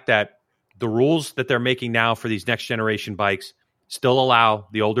fact that the rules that they're making now for these next generation bikes still allow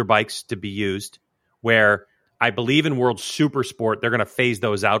the older bikes to be used, where I believe in World Super Sport, they're going to phase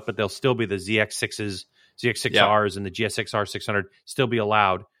those out, but they'll still be the ZX6s, ZX6Rs, and the GSX-R 600 still be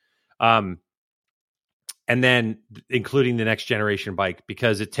allowed. And then including the next generation bike,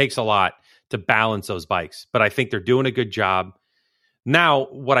 because it takes a lot to balance those bikes. But I think they're doing a good job. Now,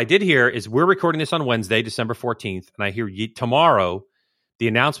 what I did hear is we're recording this on Wednesday, December 14th, and I hear tomorrow the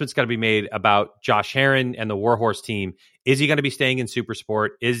announcement's got to be made about Josh Herrin and the Warhorse team. Is he going to be staying in Super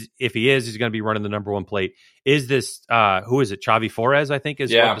Sport? If he is, he's going to be running the number one plate. Is this, who is it? Xavi Forés, I think,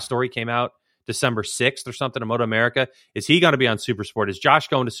 is what the story came out December 6th or something in Moto America. Is he going to be on Super Sport? Is Josh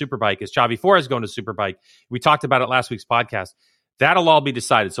going to Superbike? Is Xavi Forés going to Superbike? We talked about it last week's podcast. That'll all be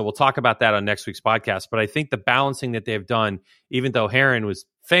decided. So we'll talk about that on next week's podcast. But I think the balancing that they've done, even though Herrin was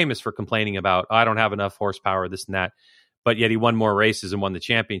famous for complaining about, I don't have enough horsepower, this and that, but yet he won more races and won the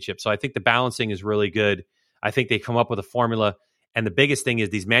championship. So I think the balancing is really good. I think they come up with a formula. And the biggest thing is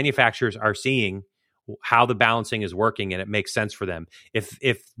these manufacturers are seeing how the balancing is working and it makes sense for them.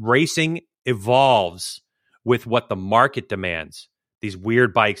 If racing evolves with what the market demands, these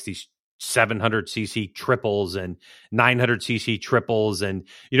weird bikes, these 700cc triples and 900cc triples, and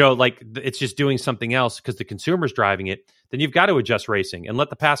like it's just doing something else because the consumer's driving it, then you've got to adjust racing and let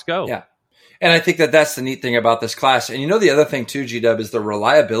the past go. Yeah. And I think that's the neat thing about this class. And the other thing too, G-Dub, is the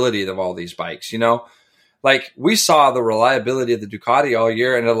reliability of all these bikes. Like we saw the reliability of the Ducati all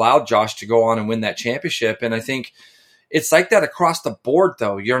year, and it allowed Josh to go on and win that championship. And I think it's like that across the board,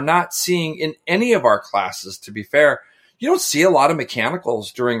 though. You're not seeing in any of our classes, to be fair, you don't see a lot of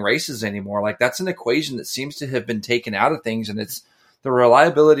mechanicals during races anymore. Like that's an equation that seems to have been taken out of things, and it's the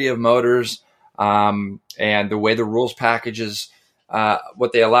reliability of motors and the way the rules packages,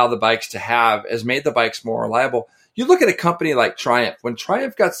 what they allow the bikes to have, has made the bikes more reliable. You look at a company like Triumph. When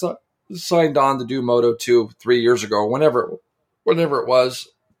Triumph got signed on to do Moto 2 3 years ago, whenever it was,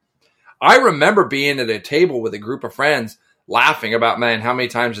 I remember being at a table with a group of friends laughing about, man, how many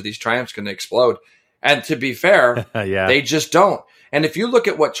times are these Triumphs going to explode? And to be fair, they just don't. And if you look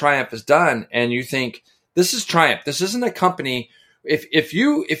at what Triumph has done and you think, this is Triumph, this isn't a company. If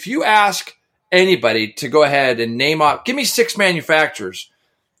you ask anybody to go ahead and name off, give me 6 manufacturers,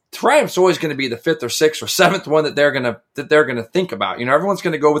 Triumph's always going to be the 5th or 6th or 7th one that they're going to think about. Everyone's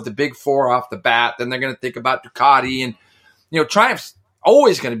going to go with the big 4 off the bat. Then they're going to think about Ducati, and Triumph's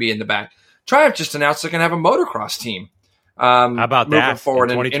always going to be in the back. Triumph just announced they're going to have a motocross team. How about moving that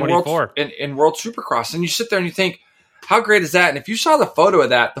forward in 2024 in World Supercross? And you sit there and you think, how great is that? And if you saw the photo of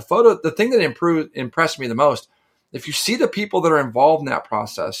that, the thing that impressed me the most, if you see the people that are involved in that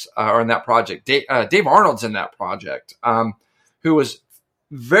process or in that project, Dave Arnold's in that project, who was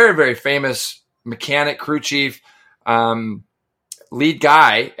very, very famous mechanic, crew chief, lead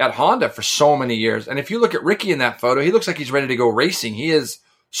guy at Honda for so many years. And if you look at Ricky in that photo, he looks like he's ready to go racing. He is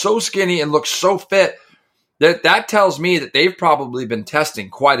so skinny and looks so fit. That tells me that they've probably been testing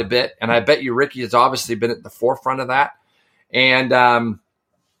quite a bit, and I bet you Ricky has obviously been at the forefront of that. And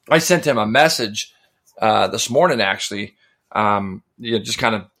I sent him a message this morning, actually, just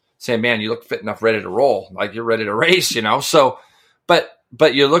kind of saying, "Man, you look fit enough, ready to roll, like you're ready to race," So,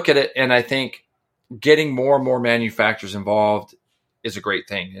 but you look at it, and I think getting more and more manufacturers involved is a great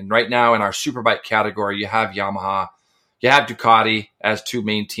thing. And right now, in our superbike category, you have Yamaha, you have Ducati as two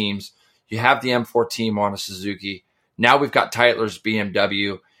main teams. You have the M4 team on a Suzuki. Now we've got Tytler's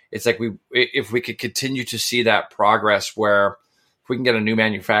BMW. It's like if we could continue to see that progress where if we can get a new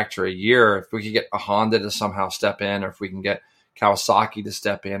manufacturer a year, if we could get a Honda to somehow step in, or if we can get Kawasaki to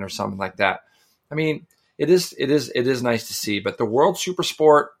step in or something like that. I mean, it is nice to see. But the World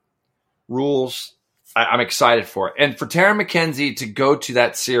Supersport rules, I'm excited for it. And for Taron McKenzie to go to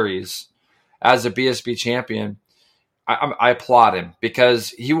that series as a BSB champion, I applaud him because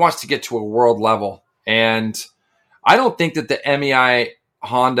he wants to get to a world level. And I don't think that the MEI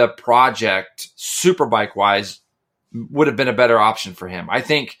Honda project, superbike-wise, would have been a better option for him. I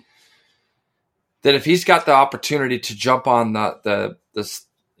think that if he's got the opportunity to jump on in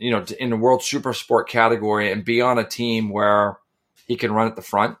the World Supersport category and be on a team where he can run at the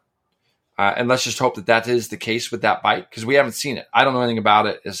front, and let's just hope that is the case with that bike, because we haven't seen it. I don't know anything about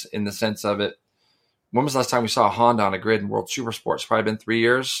it in the sense of it. When was the last time we saw a Honda on a grid in World Supersport? It's probably been 3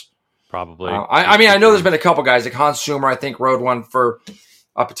 years. Probably. I know there's been a couple guys, like Hans Sumer, I think, rode one for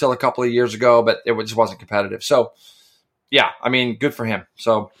up until a couple of years ago, but it just wasn't competitive. So, yeah, I mean, good for him.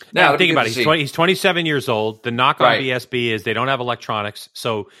 So, yeah, think about it. He's 27 years old. The knock on BSB is they don't have electronics,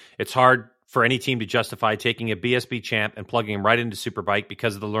 so it's hard for any team to justify taking a BSB champ and plugging him right into Superbike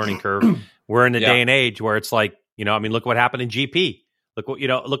because of the learning curve. We're in the day and age where it's like, look what happened in GP. Look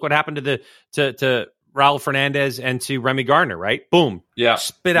what happened to Raul Fernandez and to Remy Gardner, right? Boom. Yeah.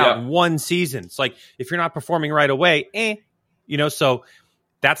 Spit out one season. It's like, if you're not performing right away, so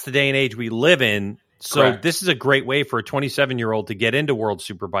that's the day and age we live in. So Correct. This is a great way for a 27-year-old to get into World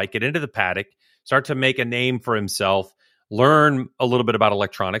Superbike, get into the paddock, start to make a name for himself, learn a little bit about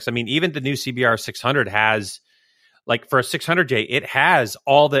electronics. I mean, even the new CBR 600 has, like for a 600J, it has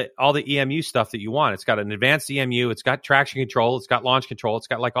all the EMU stuff that you want. It's got an advanced EMU. It's got traction control. It's got launch control. It's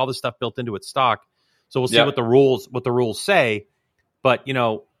got like all this stuff built into its stock. So we'll see what the rules say. But,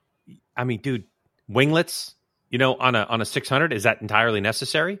 I mean, dude, winglets, on a 600, is that entirely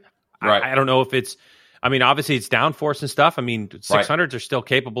necessary? Right. I don't know if it's, I mean, obviously it's downforce and stuff. I mean, 600s are still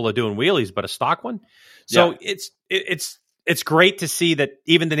capable of doing wheelies, but a stock one. So it's great to see that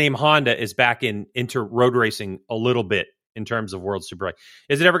even the name Honda is back into road racing a little bit in terms of World Superbike.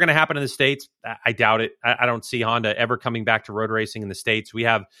 Is it ever going to happen in the States? I doubt it. I don't see Honda ever coming back to road racing in the States. We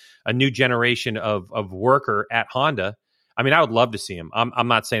have a new generation of worker at Honda. I mean, I would love to see him. I'm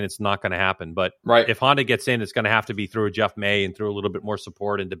not saying it's not going to happen, but if Honda gets in, it's going to have to be through a Jeff May and through a little bit more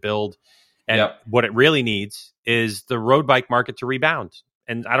support and to build. And what it really needs is the road bike market to rebound.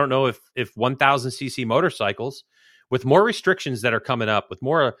 And I don't know if 1,000cc motorcycles, with more restrictions that are coming up, with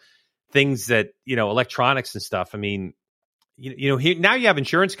more things that, electronics and stuff. I mean, now you have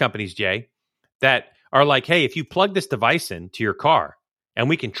insurance companies, Jay, that are like, hey, if you plug this device into your car and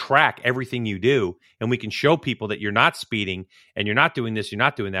we can track everything you do and we can show people that you're not speeding and you're not doing this, you're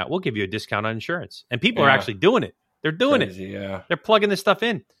not doing that, we'll give you a discount on insurance. And people are actually doing it. They're doing it. Yeah. They're plugging this stuff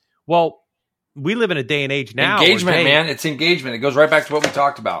in. Well, we live in a day and age now. Engagement, man. It's engagement. It goes right back to what we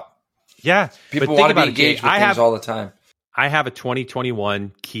talked about. Yeah. People want to be engaged with things all the time. I have a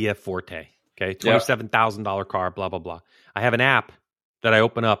 2021 Kia Forte. Okay. $27,000 car, blah, blah, blah. I have an app that I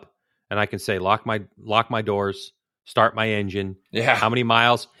open up and I can say, lock my doors, start my engine. Yeah. How many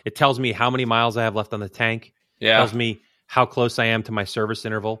miles? It tells me how many miles I have left on the tank. Yeah. It tells me how close I am to my service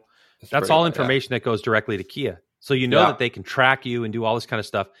interval. That's all information that goes directly to Kia. So that they can track you and do all this kind of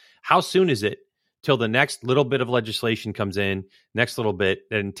stuff. How soon is it till the next little bit of legislation comes in, next little bit,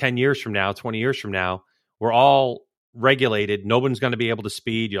 and 10 years from now, 20 years from now, we're all regulated. No one's going to be able to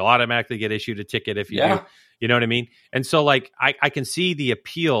speed. You'll automatically get issued a ticket if you do. You know what I mean? And so, like, I can see the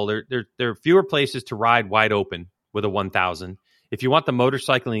appeal. There are fewer places to ride wide open with a 1,000. If you want the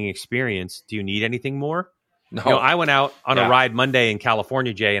motorcycling experience, do you need anything more? No. I went out on a ride Monday in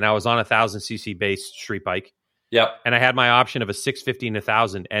California, Jay, and I was on a 1,000cc base street bike. Yep. And I had my option of a 650 and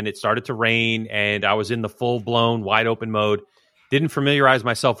 1,000, and it started to rain, and I was in the full-blown, wide-open mode. Didn't familiarize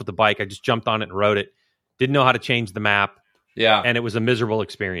myself with the bike. I just jumped on it and rode it. Didn't know how to change the map. Yeah. And it was a miserable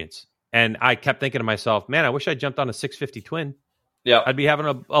experience. And I kept thinking to myself, man, I wish I jumped on a 650 twin. Yeah. I'd be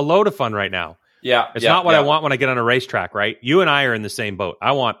having a load of fun right now. Yeah. It's not what I want when I get on a racetrack, right? You and I are in the same boat.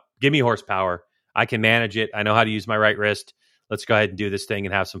 Give me horsepower. I can manage it. I know how to use my right wrist. Let's go ahead and do this thing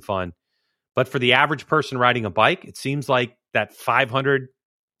and have some fun. But for the average person riding a bike, it seems like that 500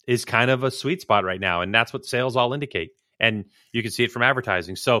 is kind of a sweet spot right now. And that's what sales all indicate. And you can see it from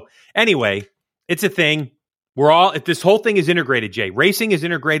advertising. So anyway, it's a thing. This whole thing is integrated, Jay. Racing is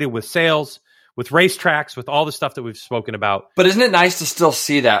integrated with sales, with racetracks, with all the stuff that we've spoken about. But isn't it nice to still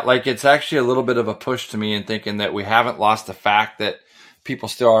see that? Like, it's actually a little bit of a push to me in thinking that we haven't lost the fact that people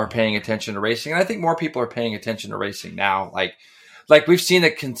still are paying attention to racing. And I think more people are paying attention to racing now. Like we've seen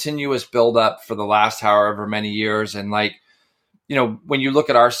a continuous buildup for the last however many years. And when you look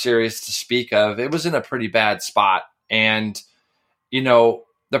at our series to speak of, it was in a pretty bad spot. And,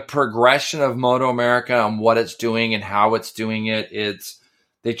 the progression of Moto America and what it's doing and how it's doing it,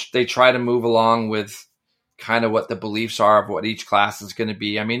 they try to move along with kind of what the beliefs are of what each class is going to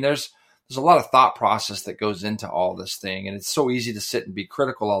be. I mean, there's a lot of thought process that goes into all this thing, and it's so easy to sit and be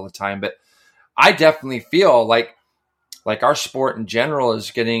critical all the time. But I definitely feel like our sport in general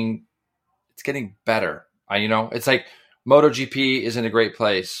is getting better. It's like MotoGP is in a great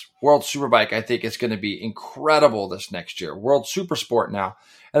place. World Superbike, I think, is going to be incredible this next year. World Supersport now.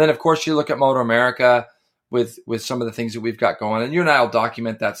 And then, of course, you look at Moto America with some of the things that we've got going. And you and I will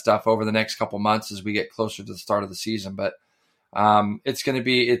document that stuff over the next couple months as we get closer to the start of the season. But it's going to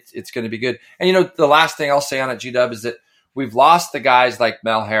be good. And, the last thing I'll say on it, G-Dub, is that we've lost the guys like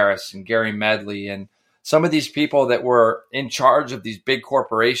Mel Harris and Gary Medley and some of these people that were in charge of these big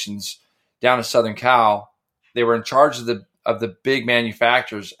corporations down in Southern Cal. They were in charge of the big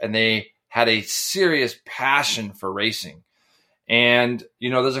manufacturers, and they had a serious passion for racing. And,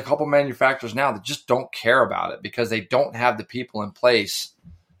 there's a couple manufacturers now that just don't care about it because they don't have the people in place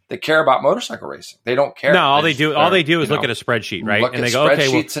that care about motorcycle racing. They don't care. No, all they do is look at a spreadsheet, right? Look and at they go,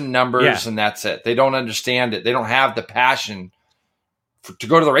 spreadsheets and numbers, and that's it. They don't understand it. They don't have the passion to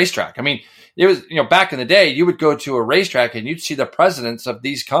go to the racetrack. I mean, it was, back in the day, you would go to a racetrack and you'd see the presidents of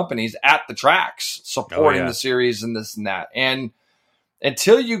these companies at the tracks supporting the series and this and that. And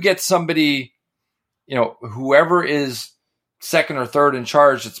until you get somebody, whoever is second or third in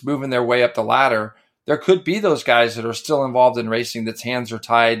charge that's moving their way up the ladder, there could be those guys that are still involved in racing that's hands are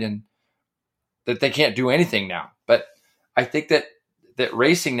tied and that they can't do anything now. But I think that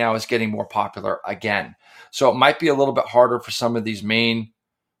racing now is getting more popular again. So it might be a little bit harder for some of these main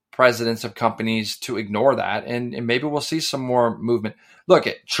presidents of companies to ignore that. And maybe we'll see some more movement. Look,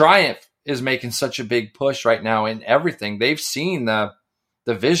 Triumph is making such a big push right now in everything. They've seen the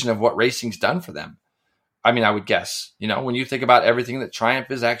vision of what racing's done for them. I mean, I would guess, when you think about everything that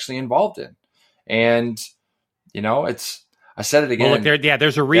Triumph is actually involved in. And, I said it again. Well, look,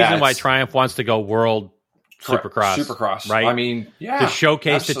 there's a reason why Triumph wants to go World Supercross, right? I mean, to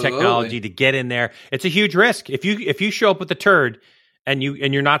showcase the technology, to get in there. It's a huge risk. If you show up with a turd and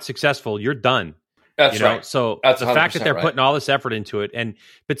you're not successful, you're done. That's right. So that's the fact that they're putting all this effort into it,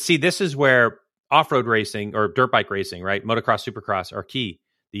 but see, this is where off-road racing or dirt bike racing, right? Motocross, Supercross are key.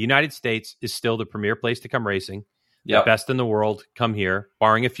 The United States is still the premier place to come racing. The best in the world come here,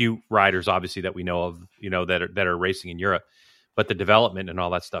 barring a few riders, obviously, that we know of, that are racing in Europe. But the development and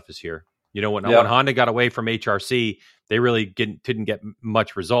all that stuff is here. When Honda got away from HRC, they really didn't get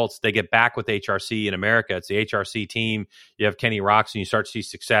much results. They get back with HRC in America. It's the HRC team. You have Kenny Roczen, you start to see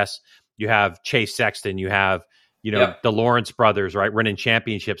success. You have Chase Sexton. You have, the Lawrence brothers, right, running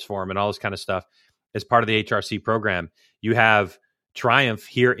championships for them and all this kind of stuff as part of the HRC program. You have Triumph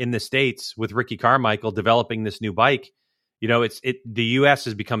here in the States with Ricky Carmichael developing this new bike. The US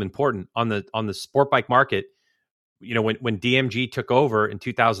has become important on the sport bike market. When DMG took over in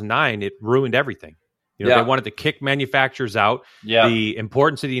 2009, it ruined everything. They wanted to kick manufacturers out. Yeah. The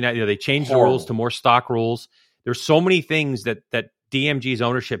importance of the United, they changed the rules to more stock rules. There's so many things that DMG's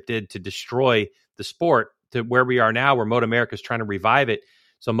ownership did to destroy the sport to where we are now, where Moto America is trying to revive it.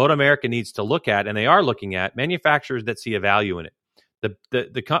 So Moto America needs to look at, and they are looking at, manufacturers that see a value in it.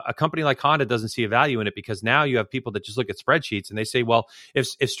 A company like Honda doesn't see a value in it because now you have people that just look at spreadsheets and they say, well, if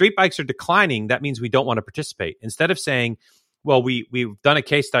street bikes are declining, that means we don't want to participate. Instead of saying, well, we've done a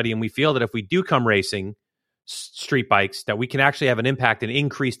case study and we feel that if we do come racing street bikes, that we can actually have an impact and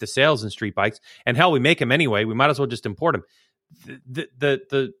increase the sales in street bikes. And hell, we make them anyway. We might as well just import them.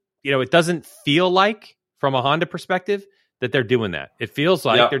 It doesn't feel like from a Honda perspective that they're doing that. It feels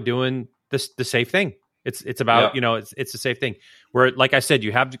like they're doing the safe thing. It's about, it's the safe thing. Where, like I said,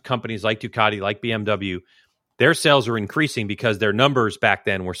 you have companies like Ducati, like BMW, their sales are increasing because their numbers back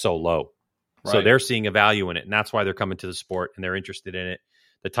then were so low. Right. So they're seeing a value in it, and that's why they're coming to the sport and they're interested in it.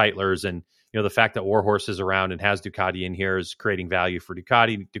 The Teitlers and the fact that Warhorse is around and has Ducati in here is creating value for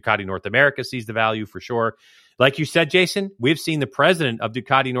Ducati. Ducati North America sees the value for sure. Like you said, Jason, we've seen the president of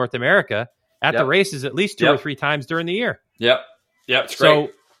Ducati North America at the races at least 2 or 3 times during the year. Yep. It's great. So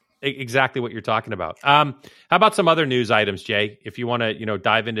exactly what you're talking about. How about some other news items, Jay? If you want to,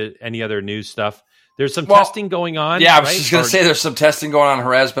 dive into any other news stuff, there's some testing going on. Yeah, I was just going to say there's some testing going on in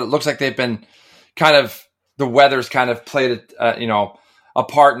Jerez, but it looks like they've been the weather's kind of played, a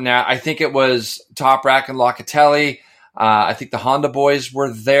part in that. I think it was Toprak and Locatelli. I think the Honda boys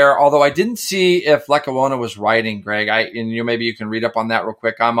were there, although I didn't see if Lecuona was riding, Greg. Maybe you can read up on that real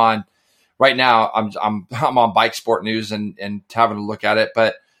quick. I'm on Bike Sport News and having a look at it,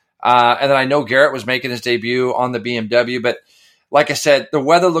 but and then I know Garrett was making his debut on the BMW, but like I said, the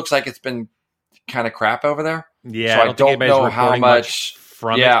weather looks like it's been kind of crap over there. Yeah, so I don't know how much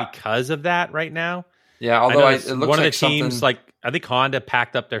from it because of that right now. Yeah, although it looks one of like the teams, I think Honda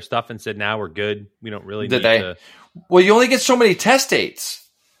packed up their stuff and said, "Now we're good. We don't really need to." Well, you only get so many test dates,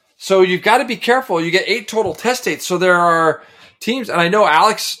 so you've got to be careful. You get 8 total test dates, so there are teams, and I know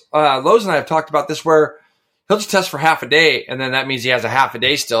Alex Lowe's and I have talked about this, where he'll just test for half a day, and then that means he has a half a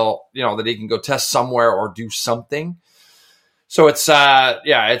day still, that he can go test somewhere or do something. So it's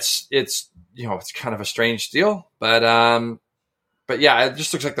it's kind of a strange deal, but yeah, it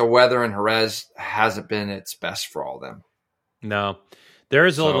just looks like the weather in Jerez hasn't been its best for all of them. No, there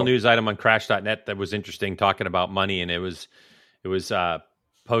is a little news item on Crash.net that was interesting, talking about money, and it was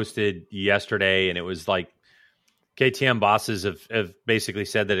posted yesterday, and it was like KTM bosses have basically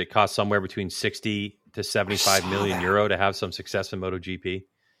said that it costs somewhere between 60 to 75 million euro to have some success in MotoGP.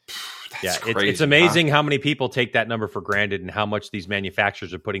 That's crazy, it's amazing how many people take that number for granted and how much these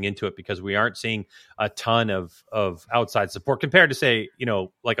manufacturers are putting into it, because we aren't seeing a ton of outside support compared to, say,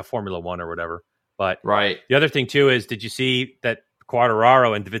 like a Formula One or whatever. But the other thing too is, did you see that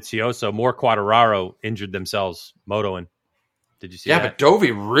Quartararo and Dovizioso, more Quartararo, injured themselves motoing? Did you see that? Yeah, but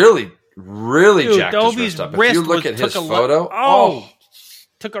Dovi really jacked his wrist up. If you look at his photo,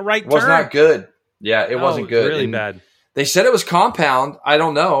 took a right turn. Was not good. Yeah, it wasn't good. Really bad. They said it was compound. I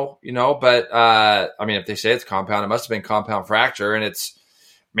don't know, but if they say it's compound, it must have been compound fracture, and it's,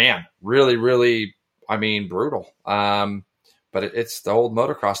 really, really, brutal. But it's the old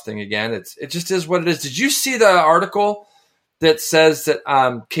motocross thing again. It just is what it is. Did you see the article that says that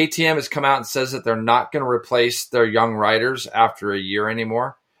KTM has come out and says that they're not going to replace their young riders after a year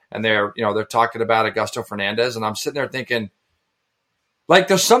anymore? And they're talking about Augusto Fernandez, and I'm sitting there thinking, like,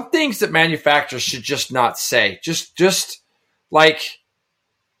 there's some things that manufacturers should just not say. Just like,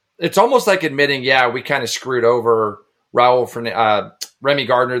 it's almost like admitting, we kind of screwed over Remy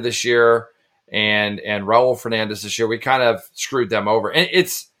Gardner this year and Raul Fernandez this year. We kind of screwed them over. And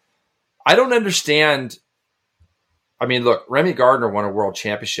I don't understand. Look, Remy Gardner won a world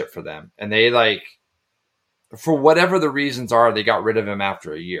championship for them, and they, for whatever the reasons are, they got rid of him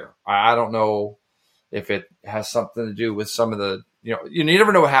after a year. I don't know if it has something to do with some of the, you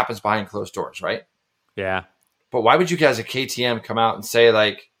never know what happens behind closed doors, right? Yeah. But why would you guys at KTM come out and say,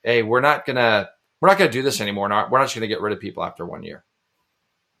 like, hey, we're not gonna do this anymore. We're not just gonna get rid of people after 1 year.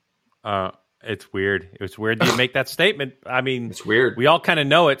 It's weird. It's weird that you make that statement. It's weird. We all kind of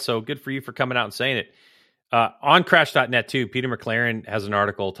know it, so good for you for coming out and saying it. On Crash.net too, Peter McLaren has an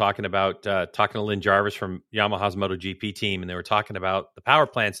article talking to Lynn Jarvis from Yamaha's MotoGP team, and they were talking about the power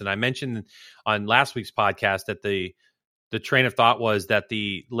plants. And I mentioned on last week's podcast that the train of thought was that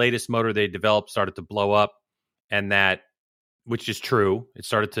the latest motor they developed started to blow up, and that, which is true, it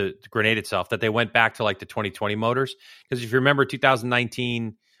started to grenade itself, that they went back to like the 2020 motors. Because if you remember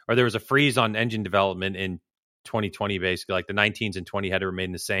 2019, or there was a freeze on engine development in 2020, basically, like the 19s and 20 had to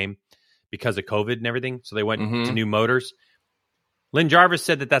remain the same because of COVID and everything. So they went to new motors. Lynn Jarvis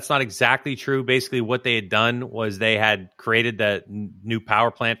said that that's not exactly true. Basically, what they had done was they had created the new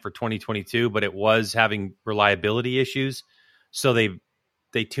power plant for 2022, but it was having reliability issues. So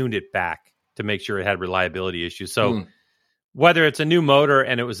they tuned it back to make sure it had reliability issues. So whether it's a new motor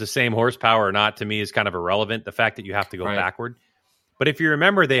and it was the same horsepower or not, to me, is kind of irrelevant. The fact that you have to go backward. But if you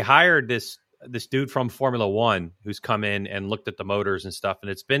remember, they hired this dude from Formula One who's come in and looked at the motors and stuff. And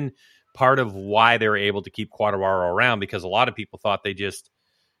it's been part of why they were able to keep Quartararo around, because a lot of people thought they just,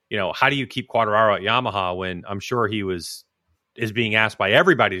 how do you keep Quartararo at Yamaha when I'm sure he is being asked by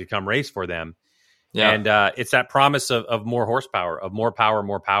everybody to come race for them. Yeah. And it's that promise of more horsepower, of more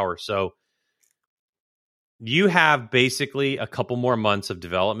power. So you have basically a couple more months of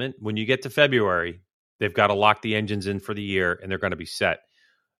development. When you get to February, they've got to lock the engines in for the year, and they're going to be set.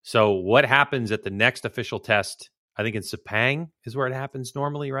 So what happens at the next official test? I think in Sepang is where it happens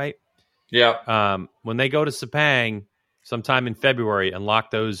normally, right? Yeah. When they go to Sepang sometime in February and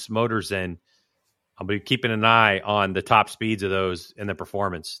lock those motors in, I'll be keeping an eye on the top speeds of those and the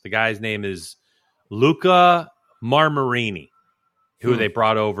performance. The guy's name is Luca Marmarini, who they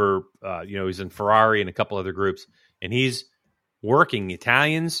brought over. He's in Ferrari and a couple other groups, and he's working. The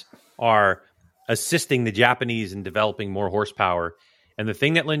Italians are assisting the Japanese in developing more horsepower. And the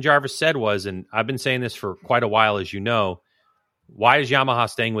thing that Lynn Jarvis said was, and I've been saying this for quite a while, as you know, why is Yamaha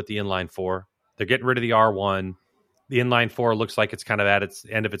staying with the inline four? They're getting rid of the R1. The inline four looks like it's kind of at its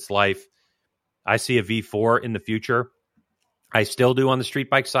end of its life. I see a V4 in the future. I still do on the street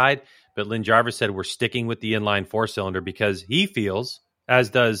bike side, but Lynn Jarvis said we're sticking with the inline four-cylinder because he feels, as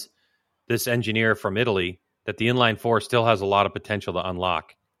does this engineer from Italy, that the inline four still has a lot of potential to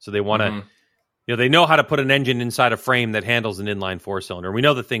unlock. So they want to, they know how to put an engine inside a frame that handles an inline four-cylinder. We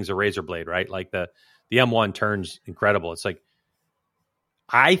know the thing's a razor blade, right? Like the M1 turns incredible. It's like,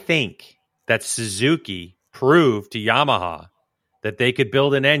 I think that Suzuki proved to Yamaha that they could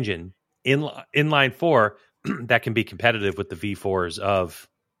build an engine inline four that can be competitive with the V4s of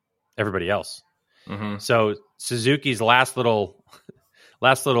everybody else. So Suzuki's last little,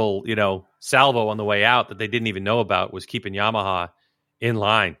 salvo on the way out that they didn't even know about was keeping Yamaha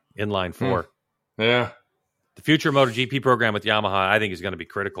inline four. Yeah. The future MotoGP program with Yamaha, I think, is going to be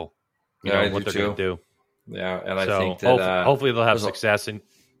critical. What they're going to do. Yeah, and I think that hopefully they'll have success. And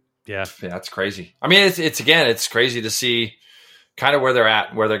yeah, it's crazy. I mean, it's crazy to see kind of where they're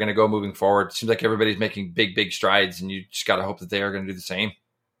at, where they're going to go moving forward. It seems like everybody's making big strides, and you just got to hope that they are going to do the same.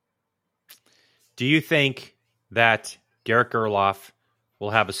 Do you think that Garrett Gerloff will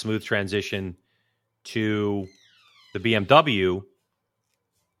have a smooth transition to the BMW?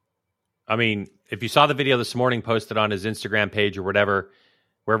 I mean, if you saw the video this morning posted on his Instagram page or whatever,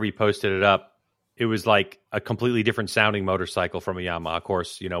 wherever he posted it up, it was like a completely different sounding motorcycle from a Yamaha, of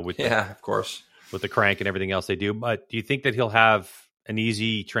course, of course, with the crank and everything else they do. But do you think that he'll have an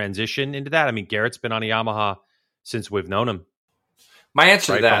easy transition into that? I mean, Garrett's been on a Yamaha since we've known him. My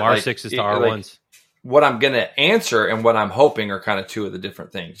answer to that, from R6s to R1s. What I'm going to answer and what I'm hoping are kind of two of the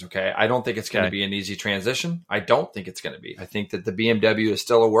different things. Okay. I don't think it's going to be an easy transition. I don't think it's going to be. I think that the BMW is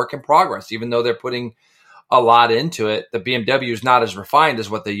still a work in progress, even though they're putting a lot into it. The BMW is not as refined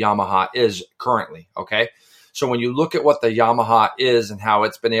as what the Yamaha is currently. Okay. So when you look at what the Yamaha is and how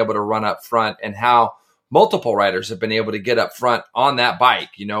it's been able to run up front and how multiple riders have been able to get up front on that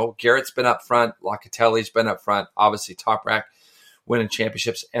bike, Garrett's been up front, Locatelli's been up front, obviously Toprak winning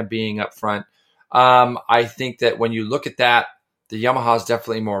championships and being up front. I think that when you look at that, the Yamaha is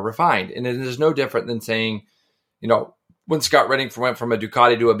definitely more refined. And it is no different than saying, when Scott Redding went from a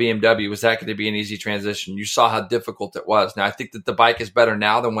Ducati to a BMW, was that going to be an easy transition? You saw how difficult it was. Now, I think that the bike is better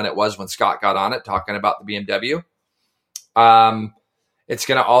now than when it was when Scott got on it, talking about the BMW. It's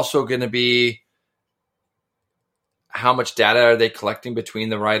going to be how much data are they collecting between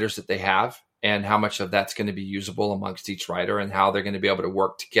the riders that they have, and how much of that's going to be usable amongst each rider, and how they're going to be able to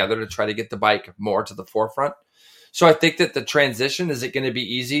work together to try to get the bike more to the forefront. So I think that the transition, is it going to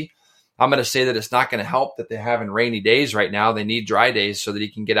be easy? I'm going to say that it's not going to help that they're having rainy days right now. They need dry days so that he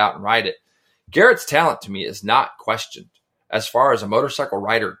can get out and ride it. Garrett's talent to me is not questioned as far as a motorcycle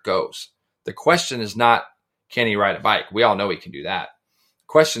rider goes. The question is not, can he ride a bike? We all know he can do that. The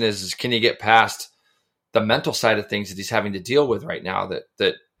question is can he get past the mental side of things that he's having to deal with right now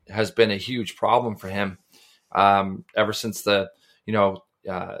that has been a huge problem for him ever since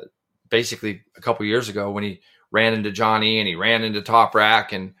basically a couple years ago when he ran into Johnny and he ran into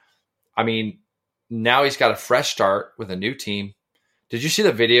Toprak. And I mean, now he's got a fresh start with a new team. Did you see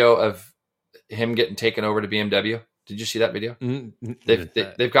the video of him getting taken over to BMW? Did you see that video?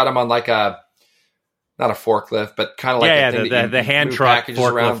 They've got him on like not a forklift, but kind of like the hand truck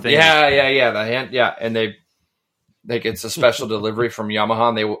forklift around. thing. Yeah, the hand, yeah, and it's a special delivery from Yamaha.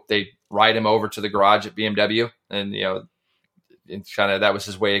 And they ride him over to the garage at BMW, and it's kind of that was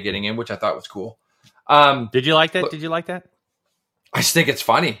his way of getting in, which I thought was cool. Did you like that? Did you like that? I just think it's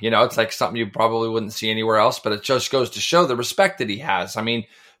funny. It's like something you probably wouldn't see anywhere else, but it just goes to show the respect that he has. I mean,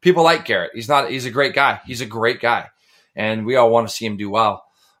 people like Garrett. He's a great guy. He's a great guy, and we all want to see him do well.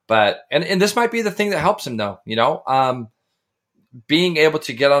 But and this might be the thing that helps him, though. Being able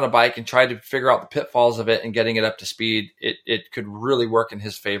to get on a bike and try to figure out the pitfalls of it and getting it up to speed, it could really work in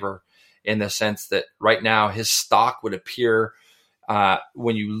his favor in the sense that right now his stock would appear,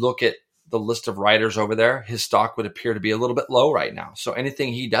 when you look at the list of riders over there, his stock would appear to be a little bit low right now. So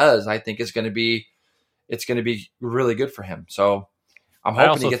anything he does, I think, is going to be it's going to be really good for him. So I'm I hoping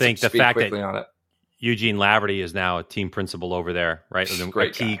also he gets think up to the speed fact quickly that on it. Eugene Laverty is now a team principal over there, right? A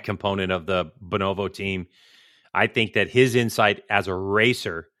key component of the Bonovo team. I think that his insight as a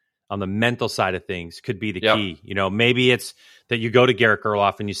racer on the mental side of things could be the key. You know, maybe it's that you go to Garrett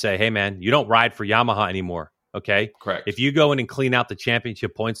Gerloff and you say, hey, man, you don't ride for Yamaha anymore. Okay. Correct. If you go in and clean out the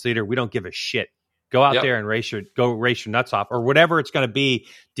championship points leader, we don't give a shit. Go out there and race your nuts off, or whatever it's going to be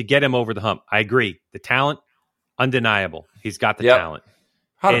to get him over the hump. I agree. The talent, undeniable. He's got the talent.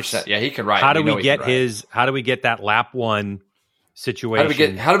 100%. Yeah, he can ride. How do we get that lap one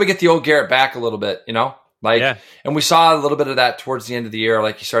situation? How do we get the old Garrett back a little bit, you know? And we saw a little bit of that towards the end of the year.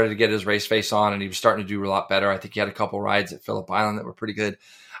 Like, he started to get his race face on, and he was starting to do a lot better. I think he had a couple rides at Phillip Island that were pretty good.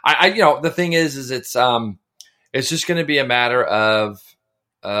 The thing is it's just going to be a matter of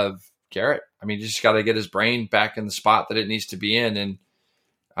Garrett. I mean, you just got to get his brain back in the spot that it needs to be in,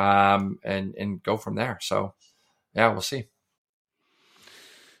 and go from there. So, yeah, we'll see.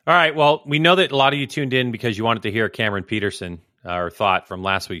 All right. Well, we know that a lot of you tuned in because you wanted to hear Cameron Peterson, or thought from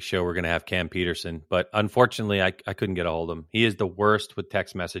last week's show we're going to have Cam Peterson. But unfortunately, I couldn't get a hold of him. He is the worst with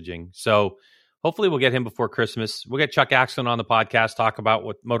text messaging. So hopefully we'll get him before Christmas. We'll get Chuck Axton on the podcast, talk about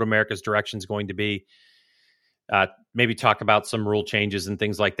what Moto America's direction is going to be. Maybe talk about some rule changes and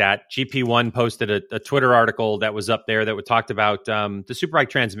things like that. GP1 posted a Twitter article that was up there that talked about the Superbike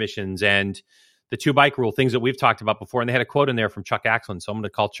transmissions and the two bike rule, things that we've talked about before. And they had a quote in there from Chuck Axton. So I'm going to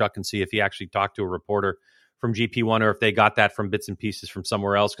call Chuck and see if he actually talked to a reporter from GP1 or if they got that from bits and pieces from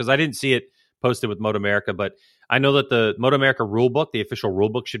somewhere else, because I didn't see it posted with Moto America. But I know that the Moto America rule book, the official rule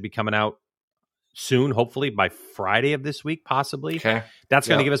book, should be coming out soon, hopefully by Friday of this week, possibly. Okay. That's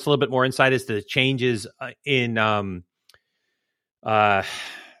going to give us a little bit more insight as to the changes in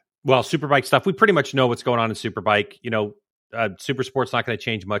Superbike stuff. We pretty much know what's going on in Superbike. You know, Super Sport's not going to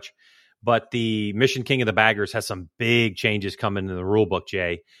change much, but the Mission King of the Baggers has some big changes coming in the rule book,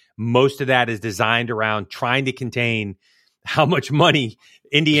 Jay. Most of that is designed around trying to contain how much money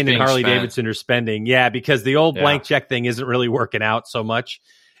Indian and Harley Davidson are spending. Yeah, because the old blank check thing isn't really working out so much.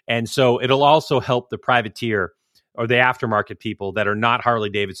 And so it'll also help the privateer or the aftermarket people that are not Harley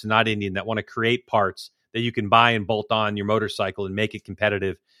Davidson, not Indian, that want to create parts that you can buy and bolt on your motorcycle and make it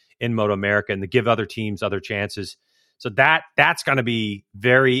competitive in Moto America and to give other teams other chances. So that's going to be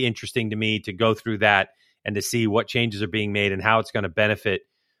very interesting to me to go through that and to see what changes are being made and how it's going to benefit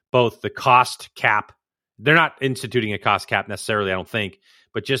both the cost cap. They're not instituting a cost cap necessarily, I don't think,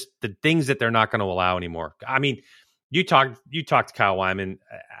 but just the things that they're not going to allow anymore. I mean, you talked to Kyle Wyman.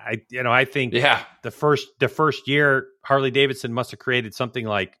 I think the first year Harley Davidson must have created something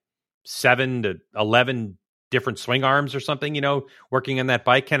like 7 to 11 different swing arms or something, working on that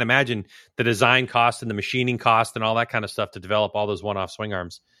bike. Can't imagine the design cost and the machining cost and all that kind of stuff to develop all those one-off swing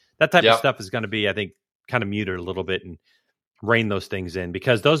arms. That type of stuff is going to be, I think, kind of muted a little bit and rein those things in,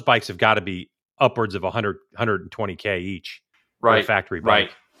 because those bikes have got to be upwards of 100, 120K each. Right. Factory bike. Right.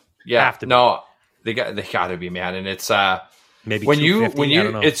 Yeah. Have to no, they got to be, man. And it's, maybe when you,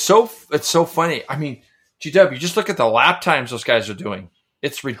 it's so funny. I mean, GW, just look at the lap times those guys are doing.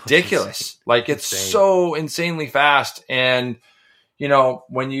 It's ridiculous. Like, it's so insanely fast. And,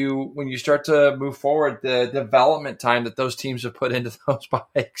 when you start to move forward, the development time that those teams have put into those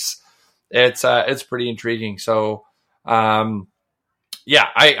bikes, it's pretty intriguing. So, I'm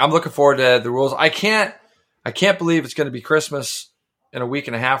looking forward to the rules. I can't believe it's going to be Christmas in a week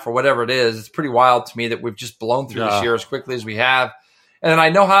and a half or whatever it is. It's pretty wild to me that we've just blown through this year as quickly as we have. And I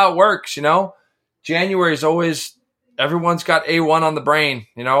know how it works, January is always, everyone's got A1 on the brain,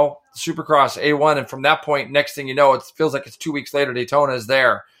 Supercross A1. And from that point, next thing you know, it feels like it's 2 weeks later, Daytona is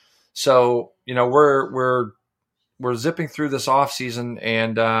there. So, we're zipping through this off season,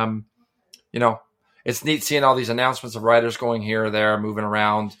 and, it's neat seeing all these announcements of riders going here or there, moving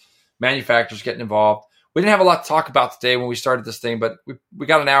around, manufacturers getting involved. We didn't have a lot to talk about today when we started this thing, but we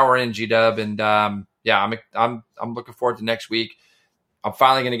got an hour in, G-Dub, and I'm looking forward to next week. I'm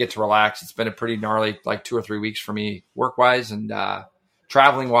finally going to get to relax. It's been a pretty gnarly 2 or 3 weeks for me, work-wise and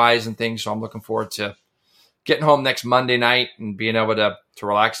traveling-wise and things. So I'm looking forward to getting home next Monday night and being able to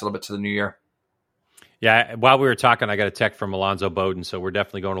relax a little bit to the new year. Yeah, while we were talking, I got a text from Alonzo Bowden, so we're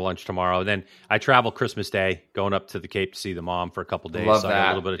definitely going to lunch tomorrow. And then I travel Christmas Day, going up to the Cape to see the mom for a couple days. Love so that. I got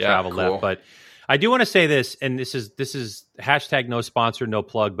a little bit of travel left. But I do want to say this, and this is hashtag no sponsor, no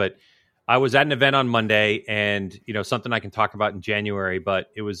plug, but I was at an event on Monday, and something I can talk about in January,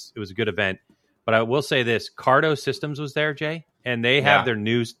 but it was a good event. But I will say this: Cardo Systems was there, Jay, and they have a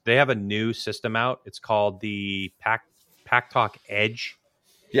new system out. It's called the Pack Talk Edge.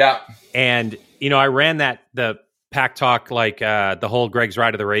 Yeah. And I ran the Pack Talk, like the whole Greg's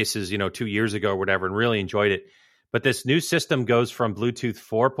Ride of the Races, 2 years ago or whatever, and really enjoyed it. But this new system goes from Bluetooth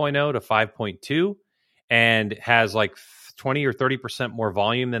 4.0 to 5.2 and has like 20 or 30% more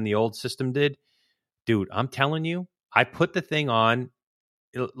volume than the old system did. Dude, I'm telling you, I put the thing on,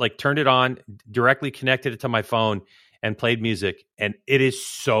 like turned it on, directly connected it to my phone and played music. And it is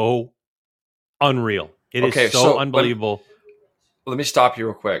so unreal. It is so unbelievable. Let me stop you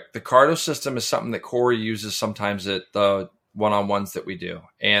real quick. The Cardo system is something that Corey uses sometimes at the one-on-ones that we do.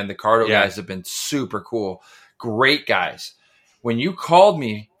 And the Cardo guys have been super cool. Great guys. When you called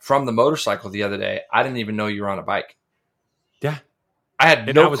me from the motorcycle the other day, I didn't even know you were on a bike. Yeah. I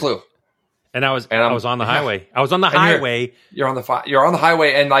had no clue. And I was on the highway. I was on the highway. You're on the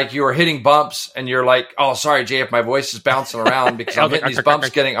highway, and like you were hitting bumps, and you're like, "Oh, sorry, Jay, if my voice is bouncing around because I'm hitting these bumps,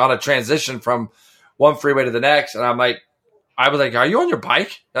 getting on a transition from one freeway to the next." And I was like, "Are you on your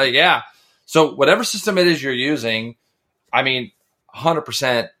bike?" Like, yeah. So whatever system it is you're using, I mean,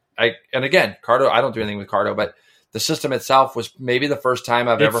 100%. And again, Cardo. I don't do anything with Cardo, but the system itself was maybe the first time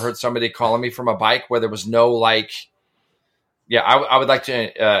I've ever heard somebody calling me from a bike where there was no like. Yeah, I would like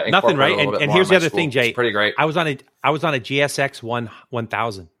to nothing, right? And here's the other thing, Jay. It's pretty great. I was on a GSX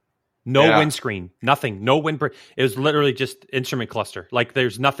 1000. No windscreen, nothing, no wind. It was literally just instrument cluster. Like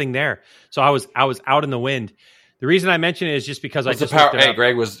there's nothing there. So I was out in the wind. The reason I mention it is just because Hey,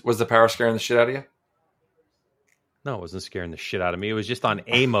 Greg, was the power scaring the shit out of you? No, it wasn't scaring the shit out of me. It was just on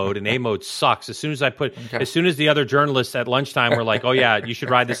A mode, and A mode sucks. As soon as the other journalists at lunchtime were like, "Oh yeah, you should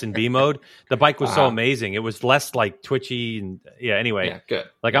ride this in B mode," the bike was so amazing. It was less like twitchy and anyway. Yeah, good.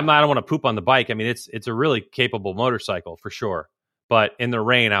 Like I don't want to poop on the bike. I mean, it's a really capable motorcycle for sure. But in the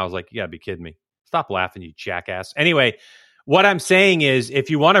rain, I was like, "You gotta be kidding me! Stop laughing, you jackass!" Anyway, what I'm saying is,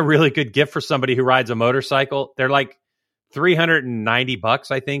 if you want a really good gift for somebody who rides a motorcycle, they're like $390,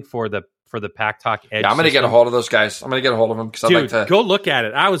 I think, for the Pack Talk Edge. Yeah, I'm going to get a hold of those guys. I'm going to get a hold of them because I'd like to go look at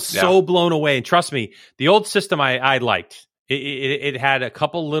it. I was so blown away, and trust me, the old system I liked. It had a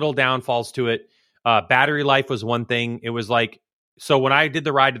couple little downfalls to it. Battery life was one thing. It was like, so when I did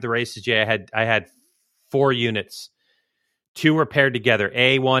the Ride to the Races, Jay, I had 4 units. 2 were paired together,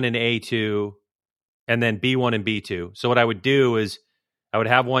 A1 and A2, and then B1 and B2. So what I would do is I would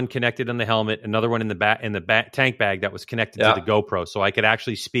have one connected on the helmet, another one in the tank bag that was connected to the GoPro, so I could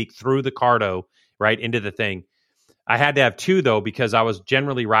actually speak through the Cardo right into the thing. I had to have 2 though because I was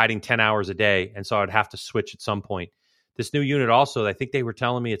generally riding 10 hours a day, and so I'd have to switch at some point. This new unit also, I think they were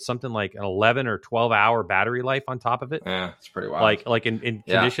telling me it's something like an 11 or 12 hour battery life on top of it. Yeah, it's pretty wild. Like in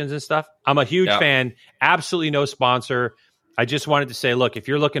conditions and stuff. I'm a huge fan. Absolutely no sponsor. I just wanted to say, look, if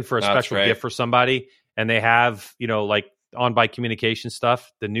you're looking for a special gift for somebody and they have, like on-bike communication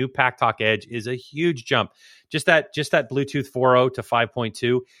stuff, the new Pack Talk Edge is a huge jump. Just that Bluetooth 4.0 to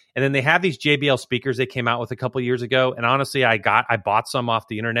 5.2. And then they have these JBL speakers they came out with a couple years ago. And honestly, I bought some off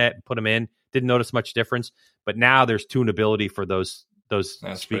the internet and put them in. Didn't notice much difference. But now there's tunability for those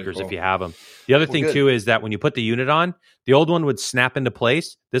speakers if you have them. The other thing too is that when you put the unit on, the old one would snap into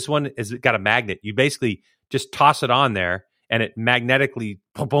place. This one has got a magnet. You basically just toss it on there and it magnetically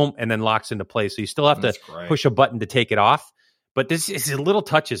boom, boom, and then locks into place. So you still have to push a button to take it off. But this is little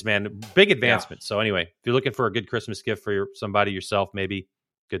touches, man. Big advancement. So anyway, if you're looking for a good Christmas gift for somebody, yourself, maybe,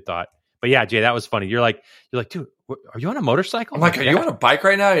 good thought. But yeah, Jay, that was funny. You're like, dude, are you on a motorcycle? I'm like, are you on a bike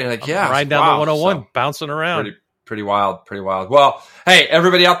right now? You're like, yeah, riding down the 101, bouncing around. Pretty wild. Well, hey,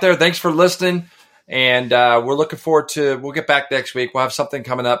 everybody out there, thanks for listening. And we're looking forward we'll get back next week. We'll have something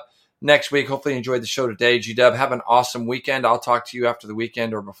coming up next week. Hopefully you enjoyed the show today. G-Dub, have an awesome weekend. I'll talk to you after the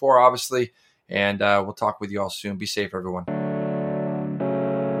weekend or before, obviously. And we'll talk with you all soon. Be safe, everyone.